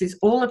evidence is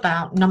all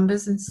about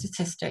numbers and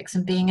statistics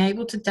and being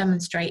able to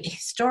demonstrate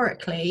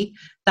historically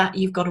that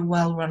you've got a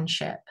well-run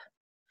ship.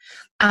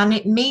 And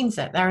it means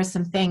that there are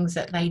some things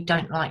that they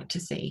don't like to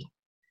see.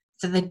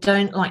 So they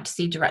don't like to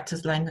see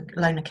directors'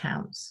 loan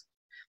accounts.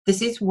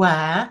 This is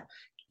where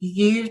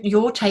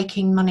you're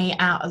taking money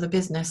out of the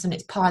business and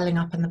it's piling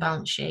up in the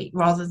balance sheet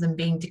rather than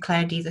being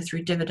declared either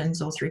through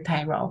dividends or through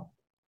payroll.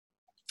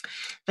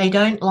 They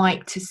don't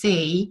like to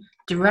see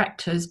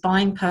directors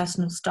buying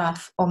personal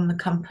stuff on the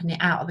company,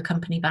 out of the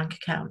company bank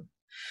account.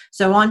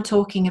 So I'm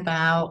talking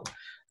about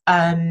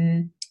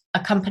a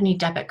company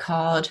debit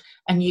card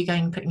and you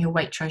going and putting your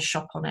Waitrose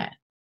shop on it,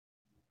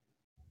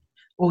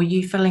 or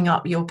you filling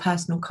up your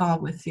personal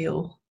card with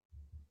fuel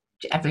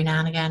every now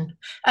and again.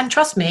 And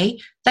trust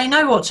me, they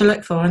know what to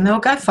look for and they'll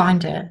go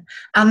find it.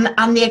 And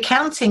the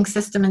accounting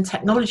system and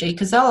technology,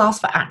 because they'll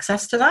ask for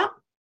access to that.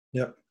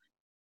 Yep.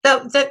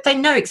 They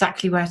know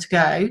exactly where to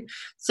go.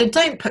 So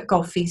don't put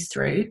golf fees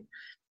through.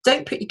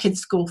 Don't put your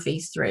kids' school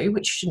fees through,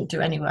 which you shouldn't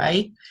do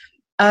anyway.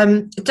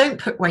 Don't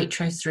put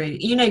Waitrose through.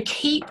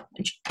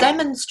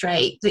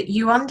 Demonstrate that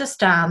you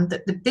understand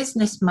that the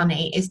business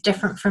money is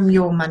different from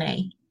your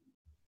money.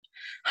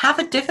 Have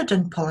a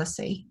dividend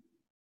policy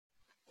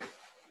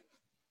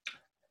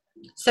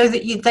so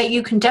that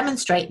you can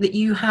demonstrate that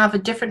you have a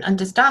different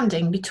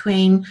understanding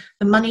between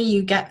the money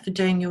you get for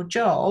doing your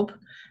job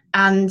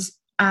and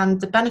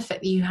the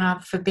benefit that you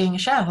have for being a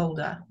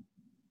shareholder.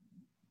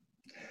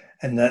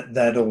 And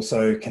that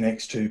also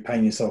connects to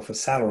paying yourself a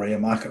salary, a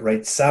market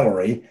rate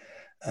salary,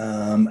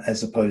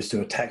 as opposed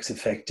to a tax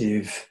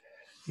effective,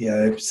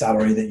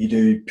 salary that you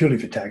do purely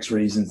for tax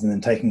reasons and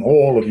then taking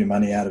all of your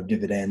money out of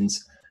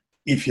dividends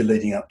if you're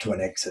leading up to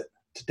an exit,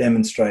 to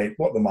demonstrate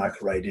what the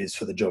market rate is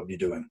for the job you're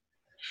doing.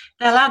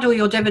 They'll add all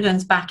your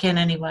dividends back in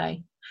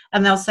anyway.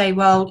 And they'll say,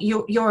 well,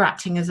 you're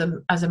acting as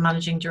a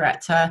managing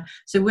director,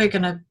 so we're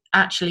going to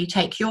actually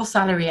take your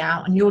salary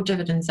out and your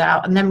dividends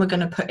out, and then we're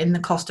going to put in the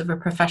cost of a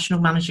professional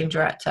managing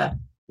director.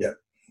 Yeah.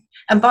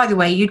 And by the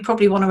way, you'd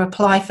probably want to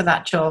apply for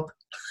that job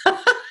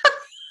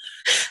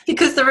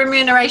because the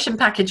remuneration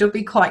package will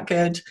be quite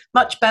good,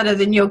 much better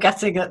than you're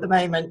getting at the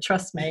moment,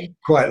 trust me.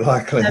 Quite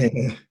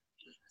likely.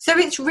 So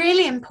it's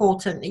really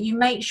important that you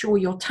make sure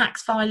your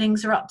tax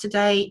filings are up to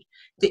date,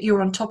 that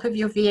you're on top of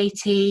your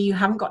VAT, you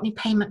haven't got any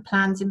payment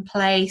plans in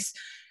place.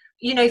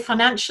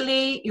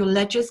 Financially, your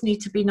ledgers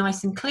need to be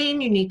nice and clean.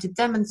 You need to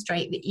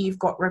demonstrate that you've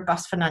got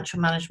robust financial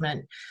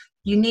management.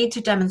 You need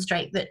to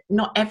demonstrate that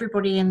not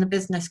everybody in the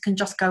business can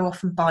just go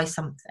off and buy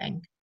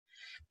something.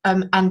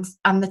 And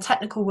the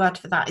technical word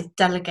for that is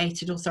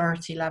delegated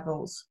authority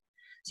levels.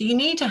 So you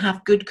need to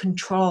have good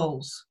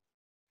controls.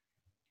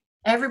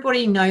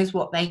 Everybody knows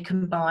what they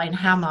can buy and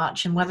how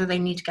much and whether they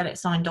need to get it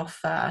signed off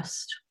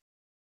first.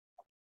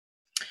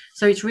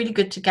 So it's really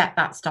good to get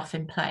that stuff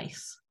in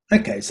place.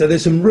 Okay, so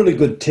there's some really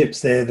good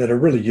tips there that are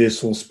really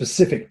useful,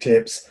 specific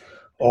tips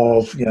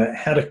of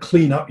how to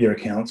clean up your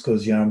accounts,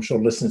 because I'm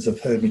sure listeners have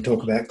heard me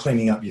talk about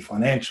cleaning up your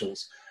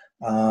financials.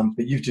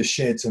 But you've just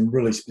shared some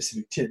really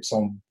specific tips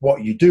on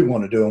what you do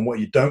want to do and what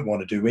you don't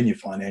want to do in your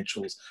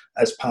financials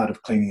as part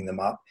of cleaning them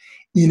up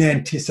in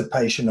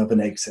anticipation of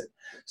an exit.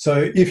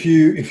 So if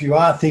you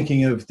are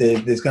thinking of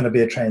there's going to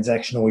be a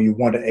transaction or you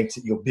want to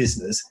exit your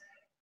business,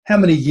 how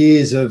many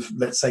years of,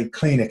 let's say,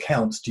 clean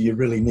accounts do you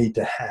really need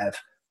to have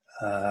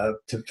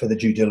for the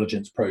due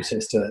diligence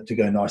process to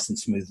go nice and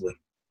smoothly?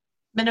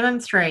 Minimum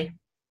 3.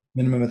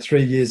 Minimum of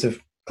 3 years of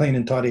clean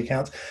and tidy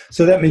accounts.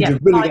 So that means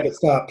you've really got to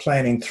start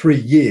planning 3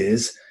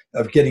 years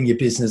of getting your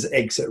business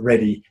exit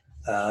ready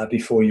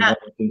before you want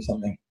to do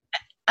something.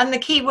 And the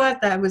key word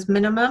there was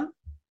minimum.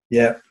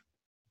 Yeah.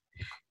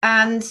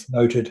 And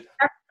noted.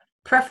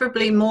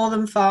 Preferably more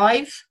than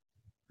 5.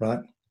 Right.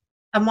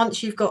 And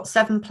once you've got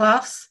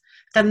 7+,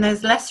 then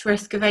there's less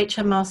risk of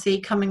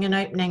HMRC coming and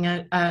opening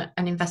an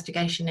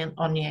investigation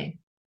on you.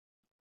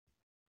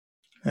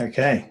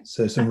 Okay,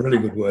 so some really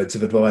good words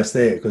of advice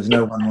there, because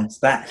no one wants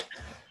that.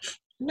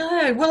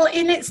 No, well,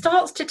 and it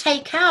starts to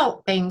take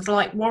out things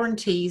like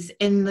warranties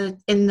in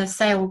the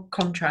sale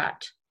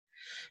contract,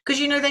 because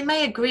they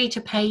may agree to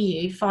pay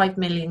you £5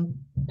 million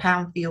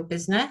for your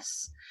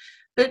business,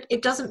 but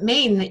it doesn't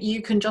mean that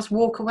you can just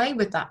walk away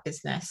with that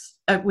business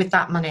with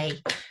that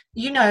money.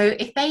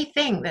 If they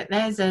think that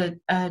there's a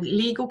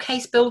legal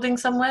case building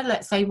somewhere,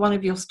 let's say one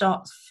of your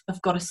staff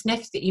have got a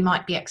sniff that you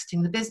might be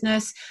exiting the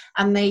business,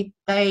 and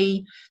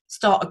they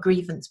start a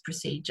grievance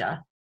procedure.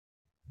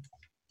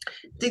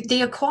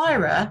 The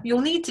acquirer, you'll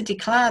need to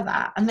declare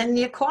that, and then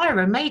the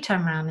acquirer may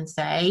turn around and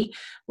say,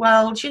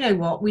 well, do you know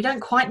what, we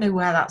don't quite know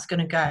where that's going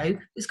to go,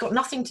 it's got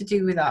nothing to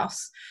do with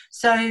us,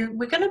 so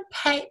we're going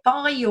to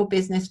buy your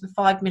business for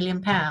 £5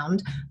 million,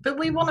 but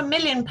we want £1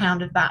 million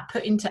of that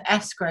put into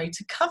escrow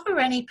to cover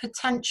any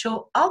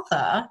potential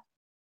other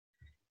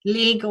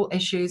legal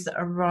issues that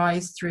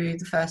arise through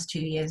the first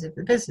 2 years of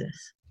the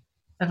business,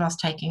 of us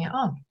taking it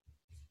on.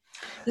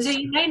 So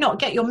you may not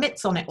get your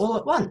mitts on it all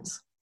at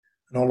once.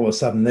 And all of a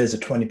sudden, there's a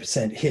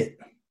 20% hit.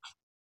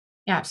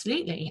 Yeah,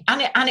 absolutely.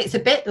 And it's a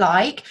bit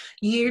like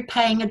you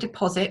paying a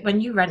deposit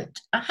when you rent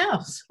a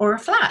house or a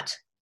flat.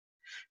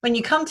 When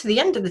you come to the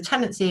end of the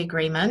tenancy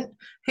agreement,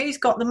 who's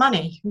got the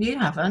money? You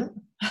haven't.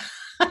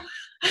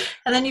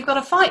 And then you've got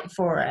to fight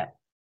for it.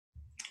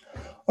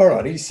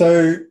 Alrighty,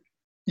 so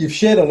you've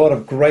shared a lot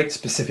of great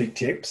specific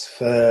tips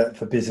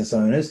for business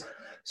owners.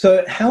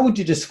 So how would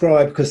you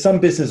describe, because some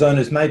business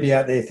owners may be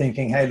out there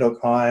thinking, hey, look,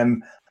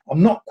 I'm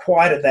not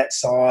quite at that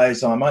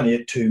size. I'm only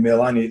at 2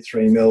 mil, only at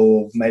 3 mil,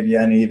 or maybe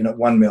only even at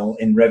 1 mil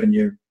in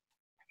revenue.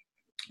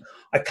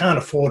 I can't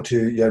afford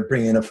to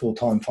bring in a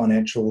full-time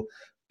financial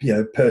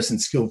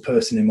skilled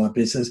person in my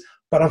business,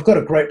 but I've got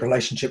a great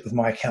relationship with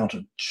my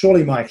accountant.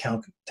 Surely my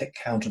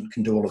accountant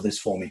can do all of this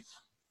for me.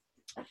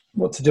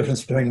 What's the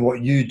difference between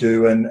what you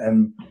do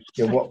and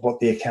what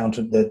the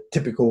accountant, the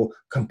typical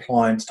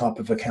compliance type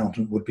of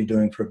accountant, would be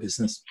doing for a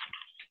business?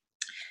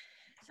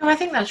 So I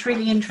think that's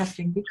really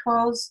interesting,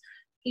 because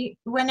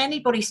when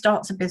anybody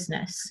starts a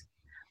business,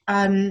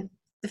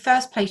 the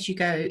first place you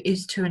go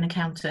is to an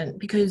accountant,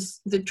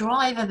 because the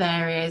driver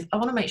there is, I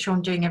want to make sure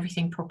I'm doing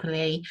everything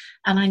properly,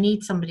 and I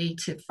need somebody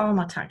to file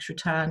my tax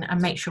return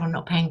and make sure I'm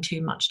not paying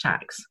too much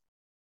tax.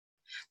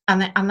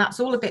 And that's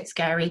all a bit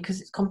scary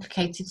because it's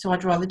complicated, so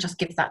I'd rather just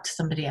give that to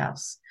somebody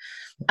else.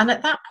 And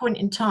at that point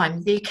in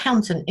time, the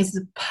accountant is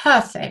the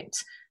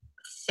perfect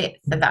fit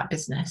for that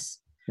business.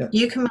 Yeah.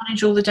 You can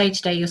manage all the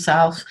day-to-day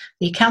yourself.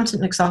 The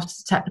accountant looks after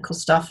the technical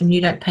stuff, and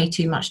you don't pay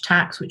too much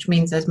tax, which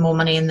means there's more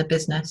money in the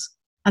business.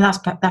 And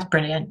that's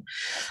brilliant.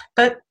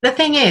 But the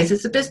thing is,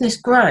 as the business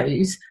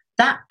grows,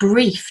 that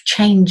brief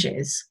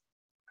changes.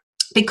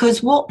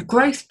 Because what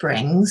growth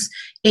brings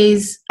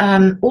is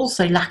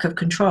also lack of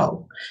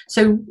control.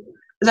 So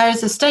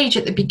there's a stage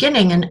at the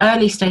beginning and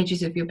early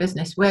stages of your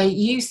business where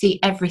you see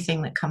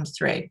everything that comes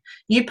through.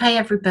 You pay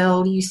every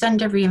bill, you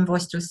send every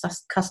invoice to a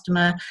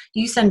customer,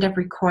 you send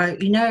every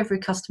quote, you know every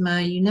customer,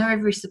 you know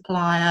every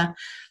supplier,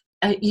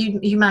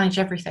 you manage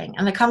everything.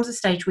 And there comes a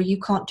stage where you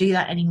can't do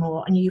that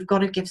anymore, and you've got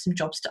to give some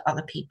jobs to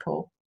other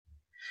people.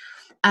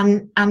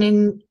 And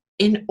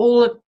in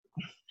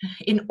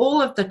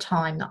all of the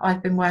time that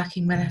I've been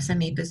working with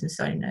SME business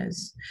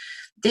owners,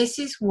 this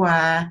is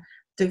where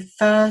the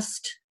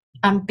first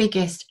and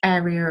biggest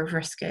area of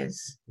risk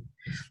is,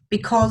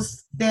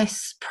 because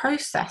this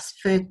process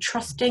for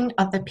trusting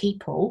other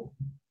people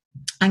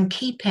and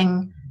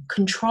keeping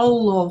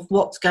control of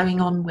what's going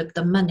on with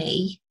the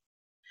money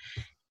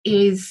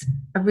is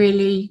a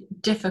really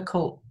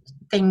difficult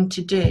thing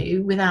to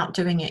do without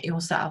doing it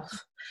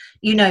yourself.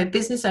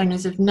 Business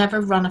owners have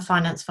never run a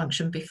finance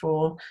function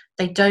before.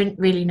 They don't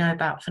really know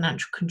about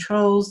financial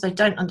controls. They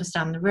don't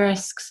understand the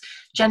risks.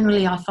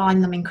 Generally, I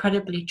find them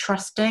incredibly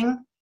trusting.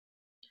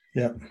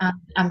 Yeah.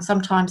 And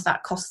sometimes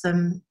that costs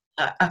them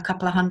a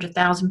couple of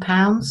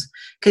 £100,000,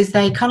 because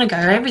they kind of go,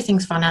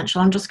 everything's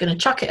financial, I'm just going to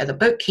chuck it at the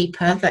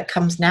bookkeeper that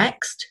comes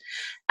next,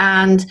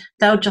 and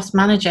they'll just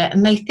manage it.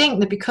 And they think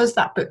that because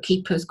that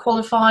bookkeeper is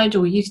qualified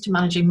or used to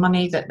managing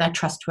money, that they're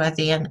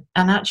trustworthy, and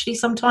actually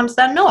sometimes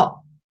they're not.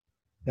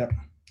 Yeah.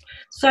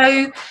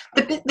 So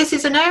this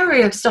is an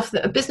area of stuff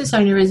that a business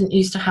owner isn't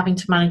used to having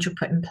to manage or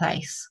put in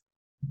place.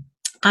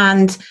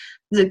 And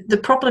the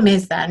problem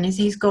is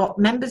he's got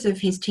members of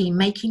his team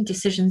making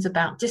decisions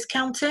about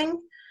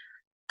discounting,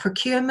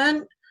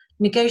 procurement,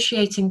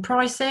 negotiating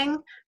pricing,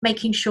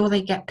 making sure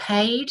they get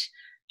paid,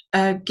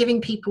 giving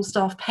people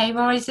staff pay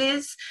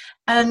rises.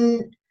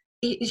 And,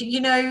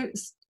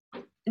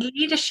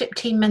 leadership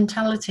team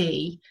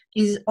mentality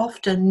is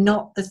often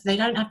not that they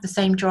don't have the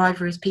same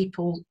driver as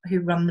people who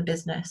run the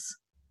business.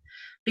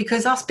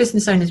 Because us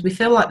business owners, we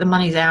feel like the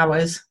money's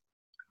ours,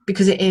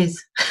 because it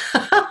is.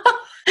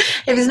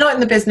 If it's not in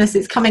the business,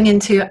 it's coming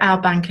into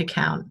our bank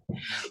account.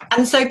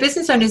 And so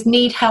business owners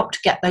need help to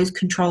get those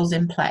controls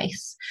in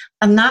place.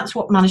 And that's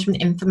what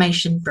management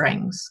information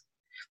brings,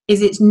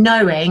 is it's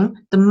knowing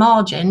the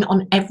margin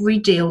on every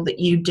deal that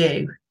you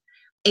do.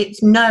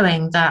 It's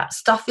knowing that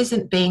stuff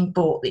isn't being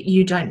bought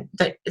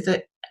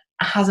that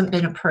hasn't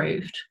been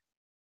approved.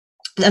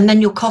 And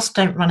then your costs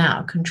don't run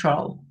out of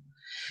control.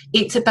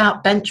 It's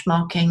about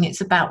benchmarking,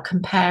 it's about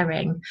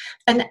comparing.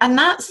 And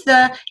that's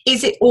the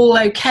is it all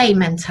okay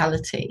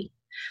mentality.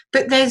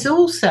 But there's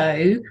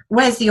also,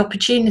 where's the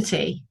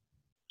opportunity?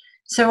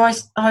 So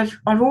I've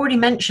already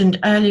mentioned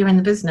earlier in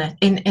the business,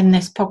 in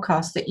this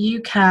podcast, that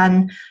you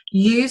can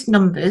use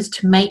numbers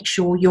to make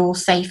sure you're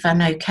safe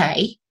and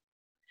okay.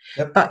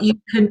 Yep. But you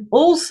can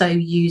also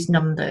use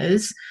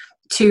numbers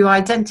to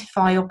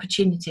identify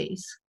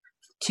opportunities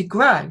to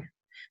grow.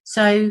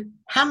 So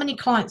how many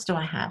clients do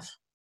I have?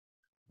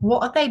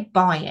 What are they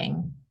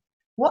buying?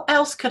 What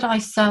else could I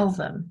sell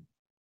them?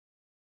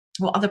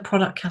 What other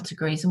product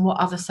categories and what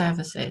other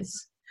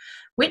services?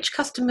 Which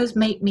customers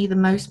make me the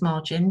most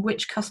margin?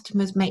 Which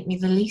customers make me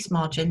the least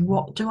margin?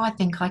 What do I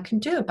think I can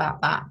do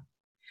about that?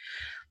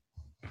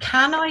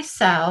 Can I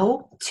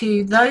sell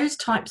to those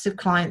types of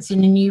clients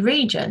in a new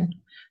region?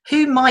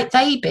 Who might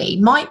they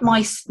be? Might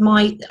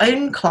my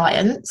own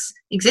clients,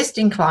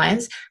 existing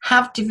clients,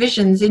 have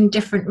divisions in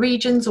different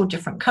regions or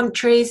different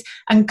countries?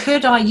 And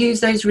could I use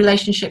those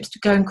relationships to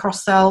go and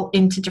cross-sell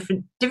into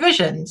different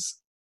divisions?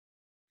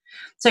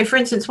 So, for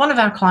instance, one of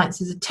our clients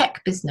is a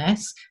tech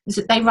business. Is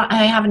that they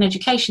have an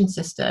education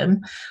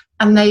system,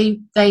 and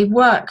they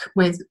work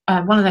with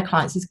one of their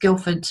clients is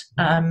Guildford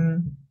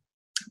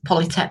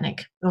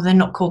Polytechnic. Well, they're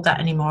not called that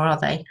anymore, are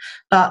they?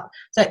 But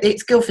so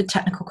it's Guildford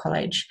Technical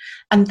College,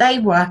 and they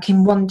work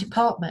in one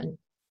department.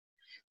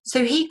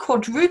 So he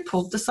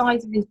quadrupled the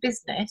size of his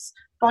business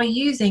by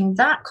using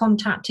that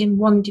contact in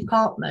one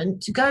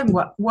department to go and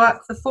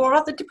work for 4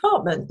 other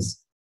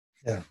departments.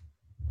 Yeah.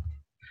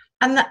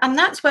 And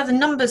that's where the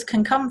numbers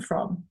can come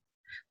from.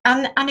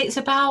 And it's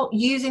about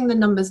using the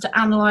numbers to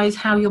analyse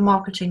how your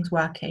marketing's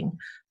working.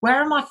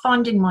 Where am I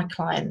finding my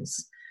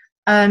clients?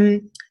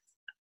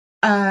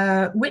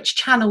 Which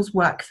channels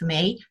work for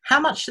me?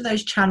 How much do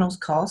those channels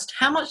cost?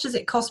 How much does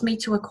it cost me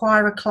to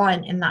acquire a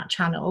client in that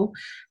channel?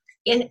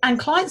 And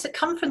clients that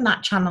come from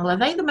that channel, are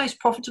they the most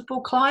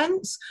profitable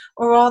clients,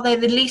 or are they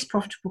the least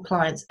profitable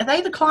clients? Are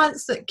they the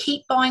clients that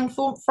keep buying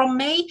from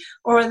me,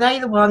 or are they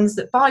the ones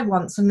that buy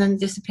once and then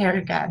disappear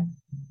again?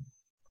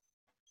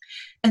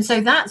 And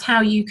so that's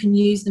how you can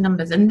use the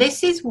numbers. And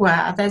this is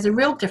where there's a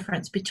real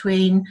difference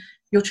between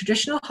your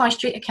traditional high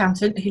street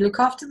accountant who look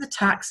after the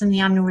tax and the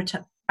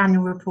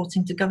annual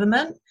reporting to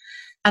government.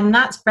 And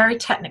that's very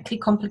technically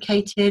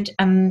complicated,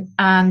 and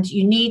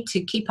you need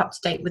to keep up to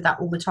date with that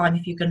all the time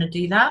if you're going to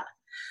do that.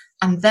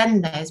 And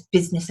then there's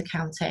business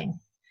accounting.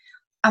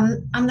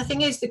 And the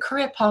thing is, the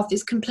career path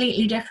is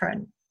completely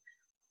different.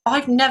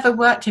 I've never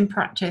worked in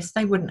practice.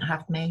 They wouldn't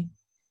have me.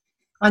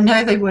 I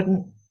know they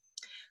wouldn't.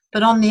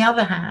 But on the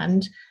other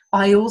hand,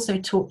 I also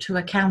talk to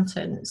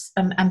accountants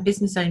and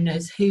business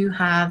owners who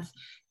have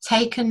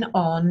taken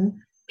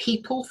on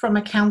people from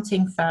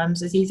accounting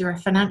firms as either a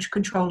financial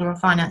controller or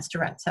finance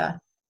director.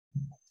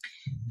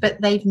 But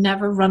they've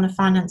never run a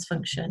finance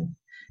function.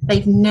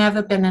 They've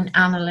never been an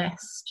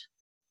analyst.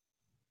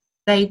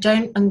 They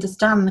don't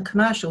understand the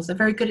commercials. They're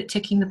very good at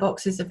ticking the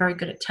boxes. They're very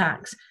good at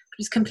tax. But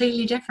it's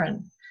completely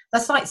different.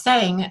 That's like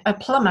saying a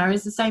plumber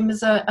is the same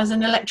as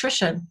an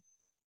electrician.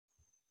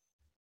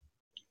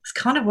 It's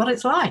kind of what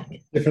it's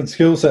like. Different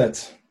skill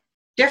sets.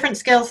 Different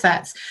skill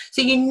sets.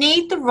 So you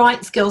need the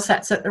right skill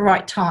sets at the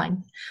right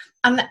time.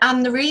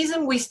 And the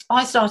reason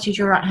I started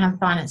Your Right Hand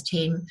Finance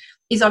Team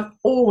is I've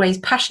always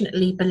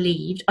passionately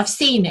believed, I've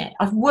seen it,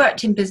 I've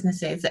worked in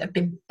businesses that have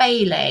been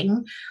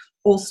failing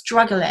or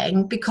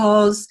struggling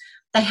because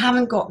they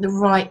haven't got the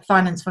right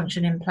finance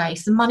function in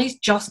place. The money's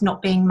just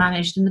not being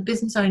managed, and the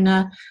business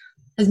owner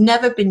has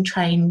never been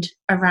trained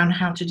around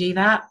how to do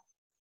that,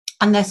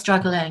 and they're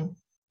struggling.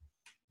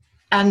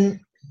 And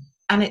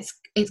it's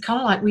kind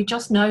of like we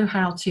just know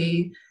how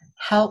to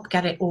help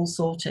get it all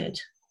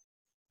sorted.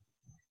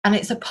 And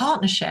it's a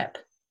partnership.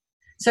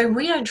 So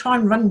we don't try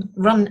and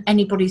run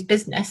anybody's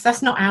business.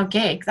 That's not our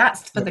gig.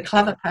 That's for the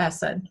clever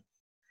person.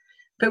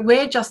 But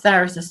we're just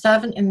there as a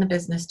servant in the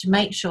business to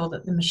make sure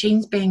that the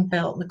machine's being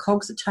built, the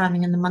cogs are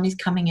turning, and the money's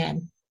coming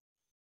in.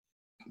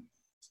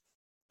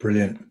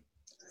 Brilliant.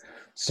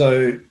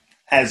 So,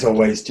 as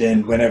always,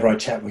 Jen, whenever I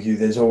chat with you,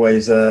 there's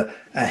always a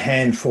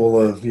handful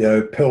of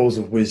pearls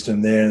of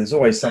wisdom there, and there's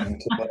always something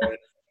to learn.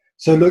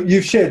 So, look,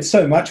 you've shared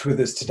so much with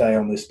us today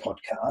on this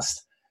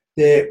podcast.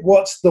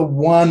 What's the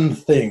one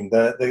thing,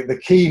 the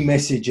key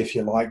message, if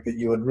you like, that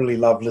you would really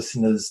love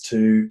listeners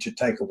to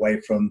take away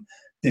from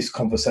this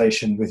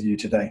conversation with you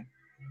today?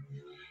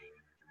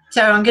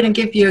 So I'm going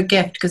to give you a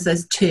gift because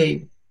there's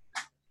 2.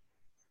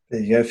 There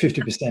you go,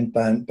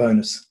 50%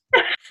 bonus.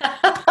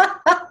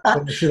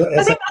 I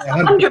think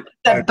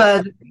that's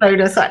 100%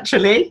 bonus,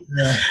 actually.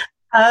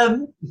 Yeah.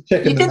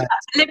 You did that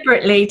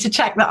deliberately to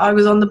check that I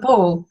was on the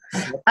ball.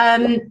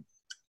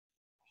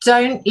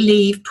 Don't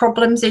leave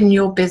problems in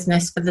your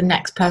business for the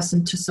next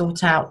person to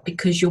sort out,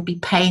 because you'll be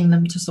paying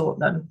them to sort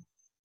them.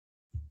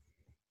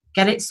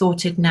 Get it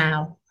sorted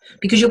now,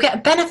 because you'll get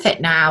a benefit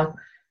now.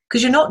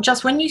 Because you're not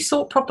just, when you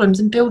sort problems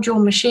and build your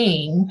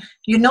machine,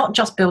 you're not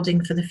just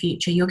building for the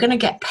future. You're going to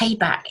get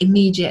payback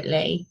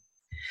immediately.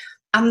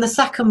 And the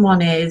second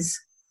one is,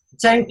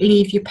 don't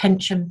leave your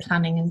pension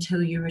planning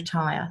until you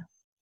retire.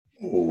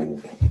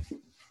 Oh,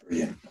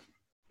 brilliant.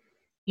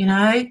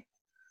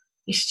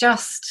 It's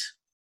just...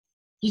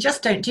 You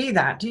just don't do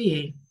that, do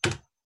you?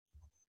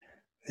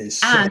 There's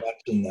so much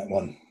in that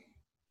one.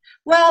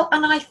 Well,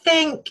 and I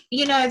think,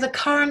 the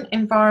current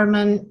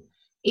environment,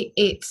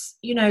 it's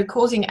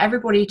causing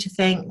everybody to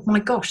think, my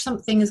gosh,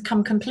 something has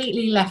come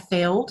completely left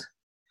field.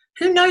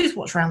 Who knows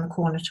what's around the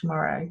corner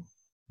tomorrow?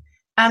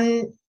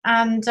 And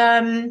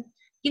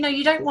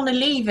you don't want to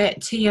leave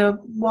it to your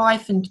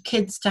wife and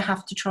kids to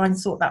have to try and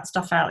sort that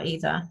stuff out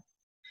either.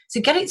 So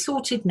get it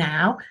sorted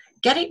now,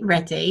 get it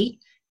ready.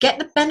 Get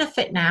the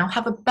benefit now,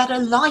 have a better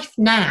life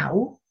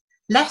now,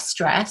 less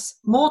stress,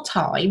 more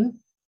time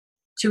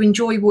to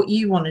enjoy what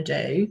you want to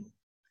do,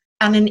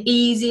 and an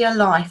easier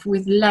life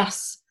with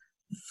less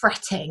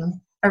fretting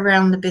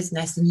around the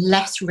business and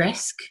less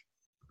risk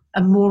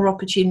and more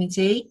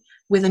opportunity.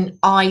 with an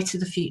eye to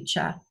the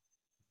future.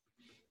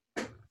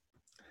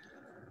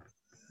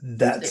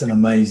 That's an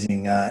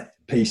amazing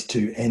piece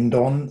to end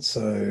on.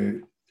 So,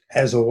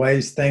 as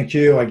always, thank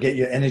you. I get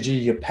your energy,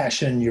 your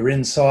passion, your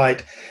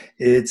insight.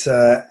 It's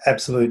an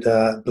absolute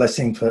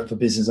blessing for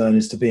business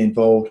owners to be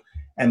involved.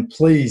 And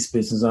please,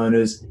 business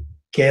owners,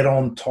 get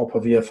on top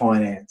of your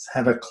finance.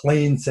 Have a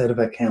clean set of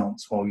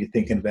accounts while you're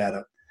thinking about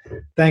it.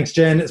 Thanks,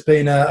 Jen. It's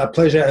been a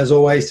pleasure, as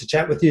always, to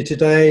chat with you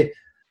today.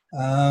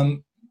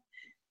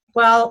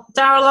 Well,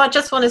 Darryl, I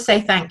just want to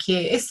say thank you.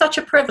 It's such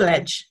a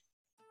privilege.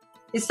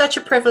 It's such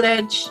a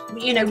privilege,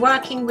 you know,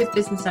 working with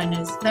business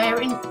owners.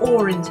 They're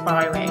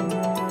awe-inspiring.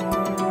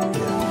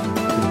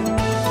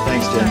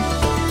 Thanks,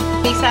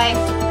 Jen. Be safe.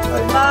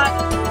 Bye.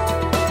 Bye.